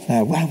Mensa.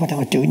 Now, what was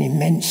I doing in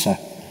Mensa?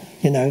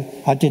 You know,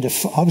 I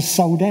was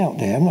sold out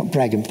there. I'm not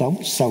bragging, but I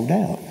was sold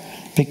out.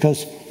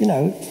 Because, you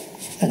know,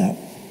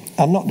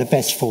 I'm not the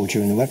best forger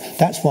in the world.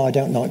 That's why I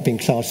don't like being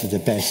classed as the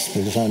best,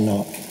 because I'm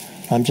not.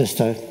 I'm just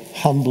a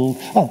humble...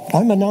 Oh,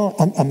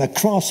 I'm a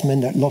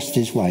craftsman that lost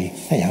his way.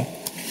 You know,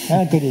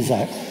 How good is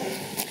that?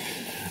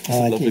 It's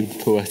a lovely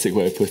poetic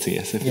way of putting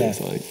it, it feels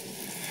like.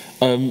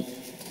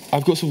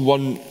 I've got sort of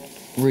one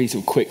really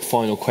sort of quick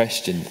final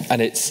question,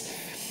 and it's,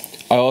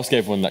 I ask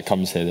everyone that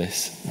comes here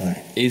this.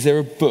 Right. Is there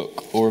a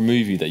book or a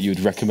movie that you would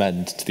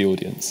recommend to the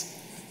audience?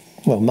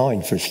 Well,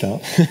 mine for a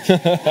start.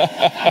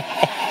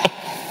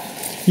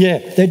 Yeah,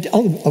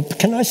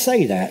 can I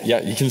say that?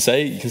 Yeah, you can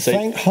say.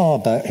 Frank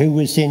Harbour, who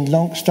was in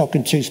Lock, Stock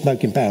and Two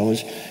Smoking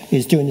Barrels,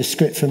 is doing the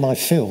script for my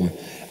film.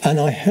 And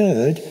I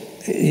heard,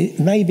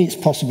 maybe it's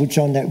possible,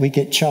 John, that we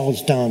get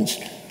Charles Dance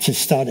to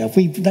start off.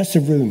 That's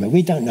a rumour.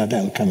 We don't know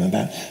that will come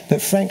about.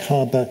 But Frank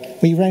Harbour,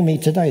 he rang me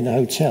today in the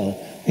hotel.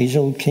 He's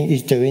all keen,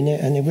 he's doing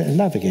it and we're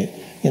loving it,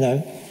 you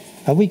know.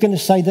 Are we going to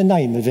say the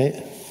name of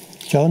it,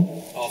 John?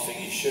 I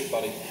think you should,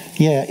 buddy.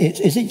 Yeah,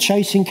 is it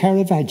Chasing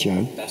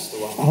Caravaggio? That's the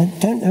one. I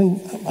don't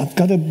know. I've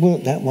got to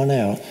work that one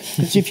out.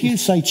 Because if you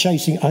say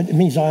Chasing, it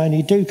means I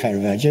only do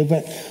Caravaggio,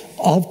 but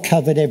I've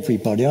covered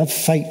everybody. I've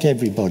faked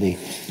everybody.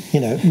 You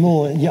know,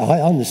 more. Yeah,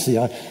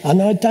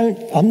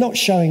 I'm not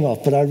showing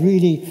off, but I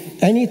really,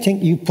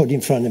 anything you put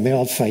in front of me,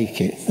 I'll fake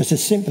it. It's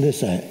as simple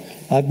as that.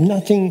 I've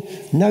nothing,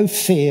 no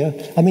fear.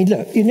 I mean,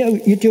 look, you know,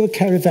 you do a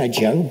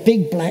Caravaggio,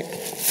 big black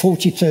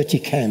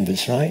 40-30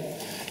 canvas, right?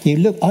 You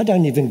look, I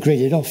don't even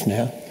grid it off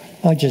now.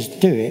 I just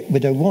do it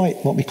with a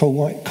white, what we call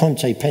white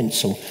Conte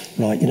pencil,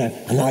 right, you know,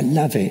 and I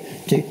love it.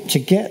 To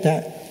get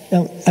that,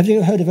 now, have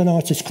you heard of an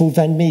artist called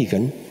Van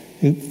Meegen,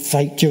 who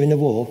faked during the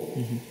war?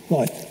 Mm-hmm.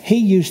 Right, he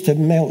used to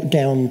melt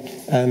down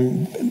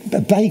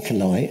a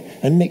Bakelite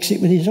and mix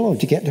it with his oil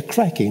to get the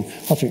cracking.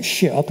 I thought,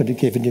 shit, I could have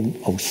given him,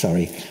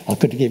 I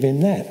could have given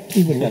him that.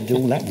 He wouldn't have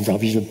done all that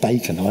rubbish with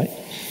Bakelite.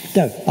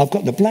 No, I've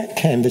got the black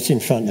canvas in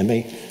front of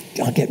me.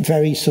 I get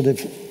very sort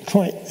of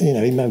quite, you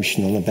know,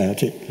 emotional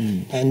about it.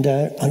 And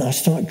I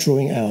start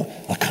drawing it out.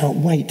 I can't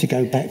wait to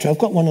go back to it. I've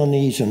got one on the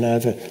easel now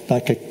of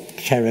like a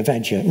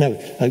Caravaggio, no,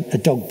 a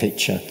dog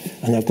picture,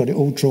 and I've got it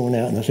all drawn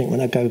out, and I think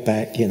when I go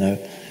back, you know,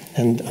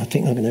 and I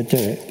think I'm going to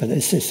do it. But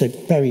it's a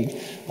very,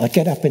 I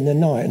get up in the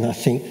night and I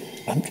think,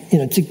 you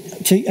know,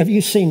 have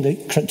you seen the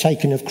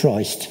Taking of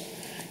Christ?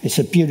 It's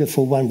a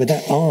beautiful one with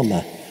that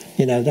armour,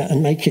 you know, that,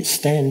 and make it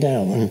stand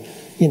out. And,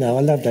 you know,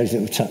 I love those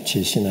little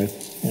touches, you know,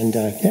 and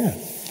yeah,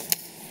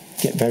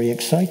 get very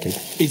excited.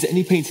 Is there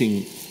any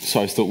painting,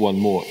 sorry, I thought one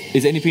more,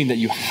 is there any painting that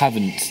you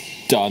haven't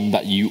done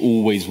that you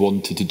always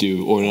wanted to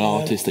do, or an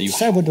artist that you...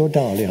 Salvador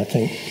Dali, I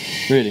think.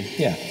 Really?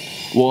 Yeah.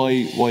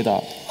 Why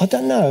that? I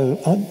don't know.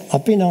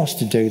 I've been asked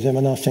to do them,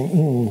 and I think,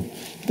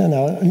 I don't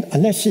know,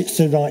 unless it's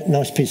the right,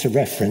 nice piece of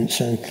reference,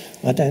 and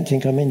I don't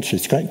think I'm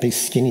interested. Great big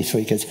skinny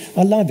sweakers.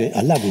 I love it.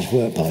 I love his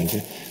work behind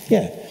it.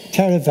 Yeah,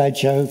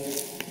 Caravaggio.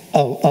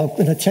 Oh, I'm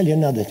going to tell you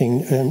another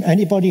thing.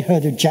 Anybody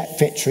heard of Jack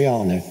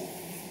Vetriano?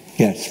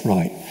 Yes,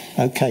 right.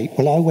 Okay,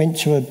 well, I went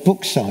to a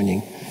book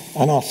signing,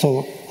 and I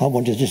thought, I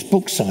wanted this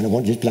book sign, I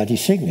wanted his bloody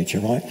signature,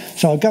 right?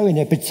 So I go in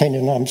there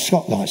pretending I'm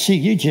Scott, like, see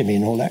you, Jimmy,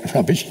 and all that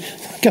rubbish.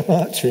 I go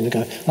up to him and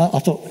go,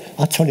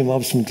 I told him I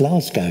was from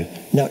Glasgow,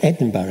 no,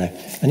 Edinburgh.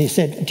 And he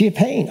said, do you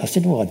paint? I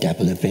said, well, I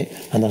dabble a bit.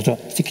 And I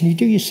said, can you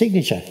do your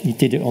signature? He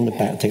did it on the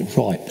back. I think,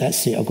 right,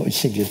 that's it, I've got his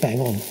signature, bang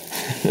on.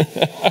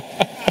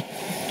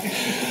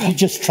 You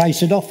just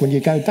trace it off when you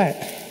go back.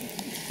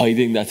 I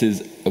think that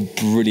is a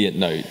brilliant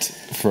note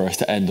for us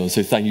to end on.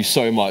 So thank you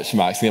so much,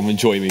 Max. I've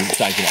enjoyed me.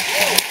 Thank you,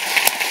 Max.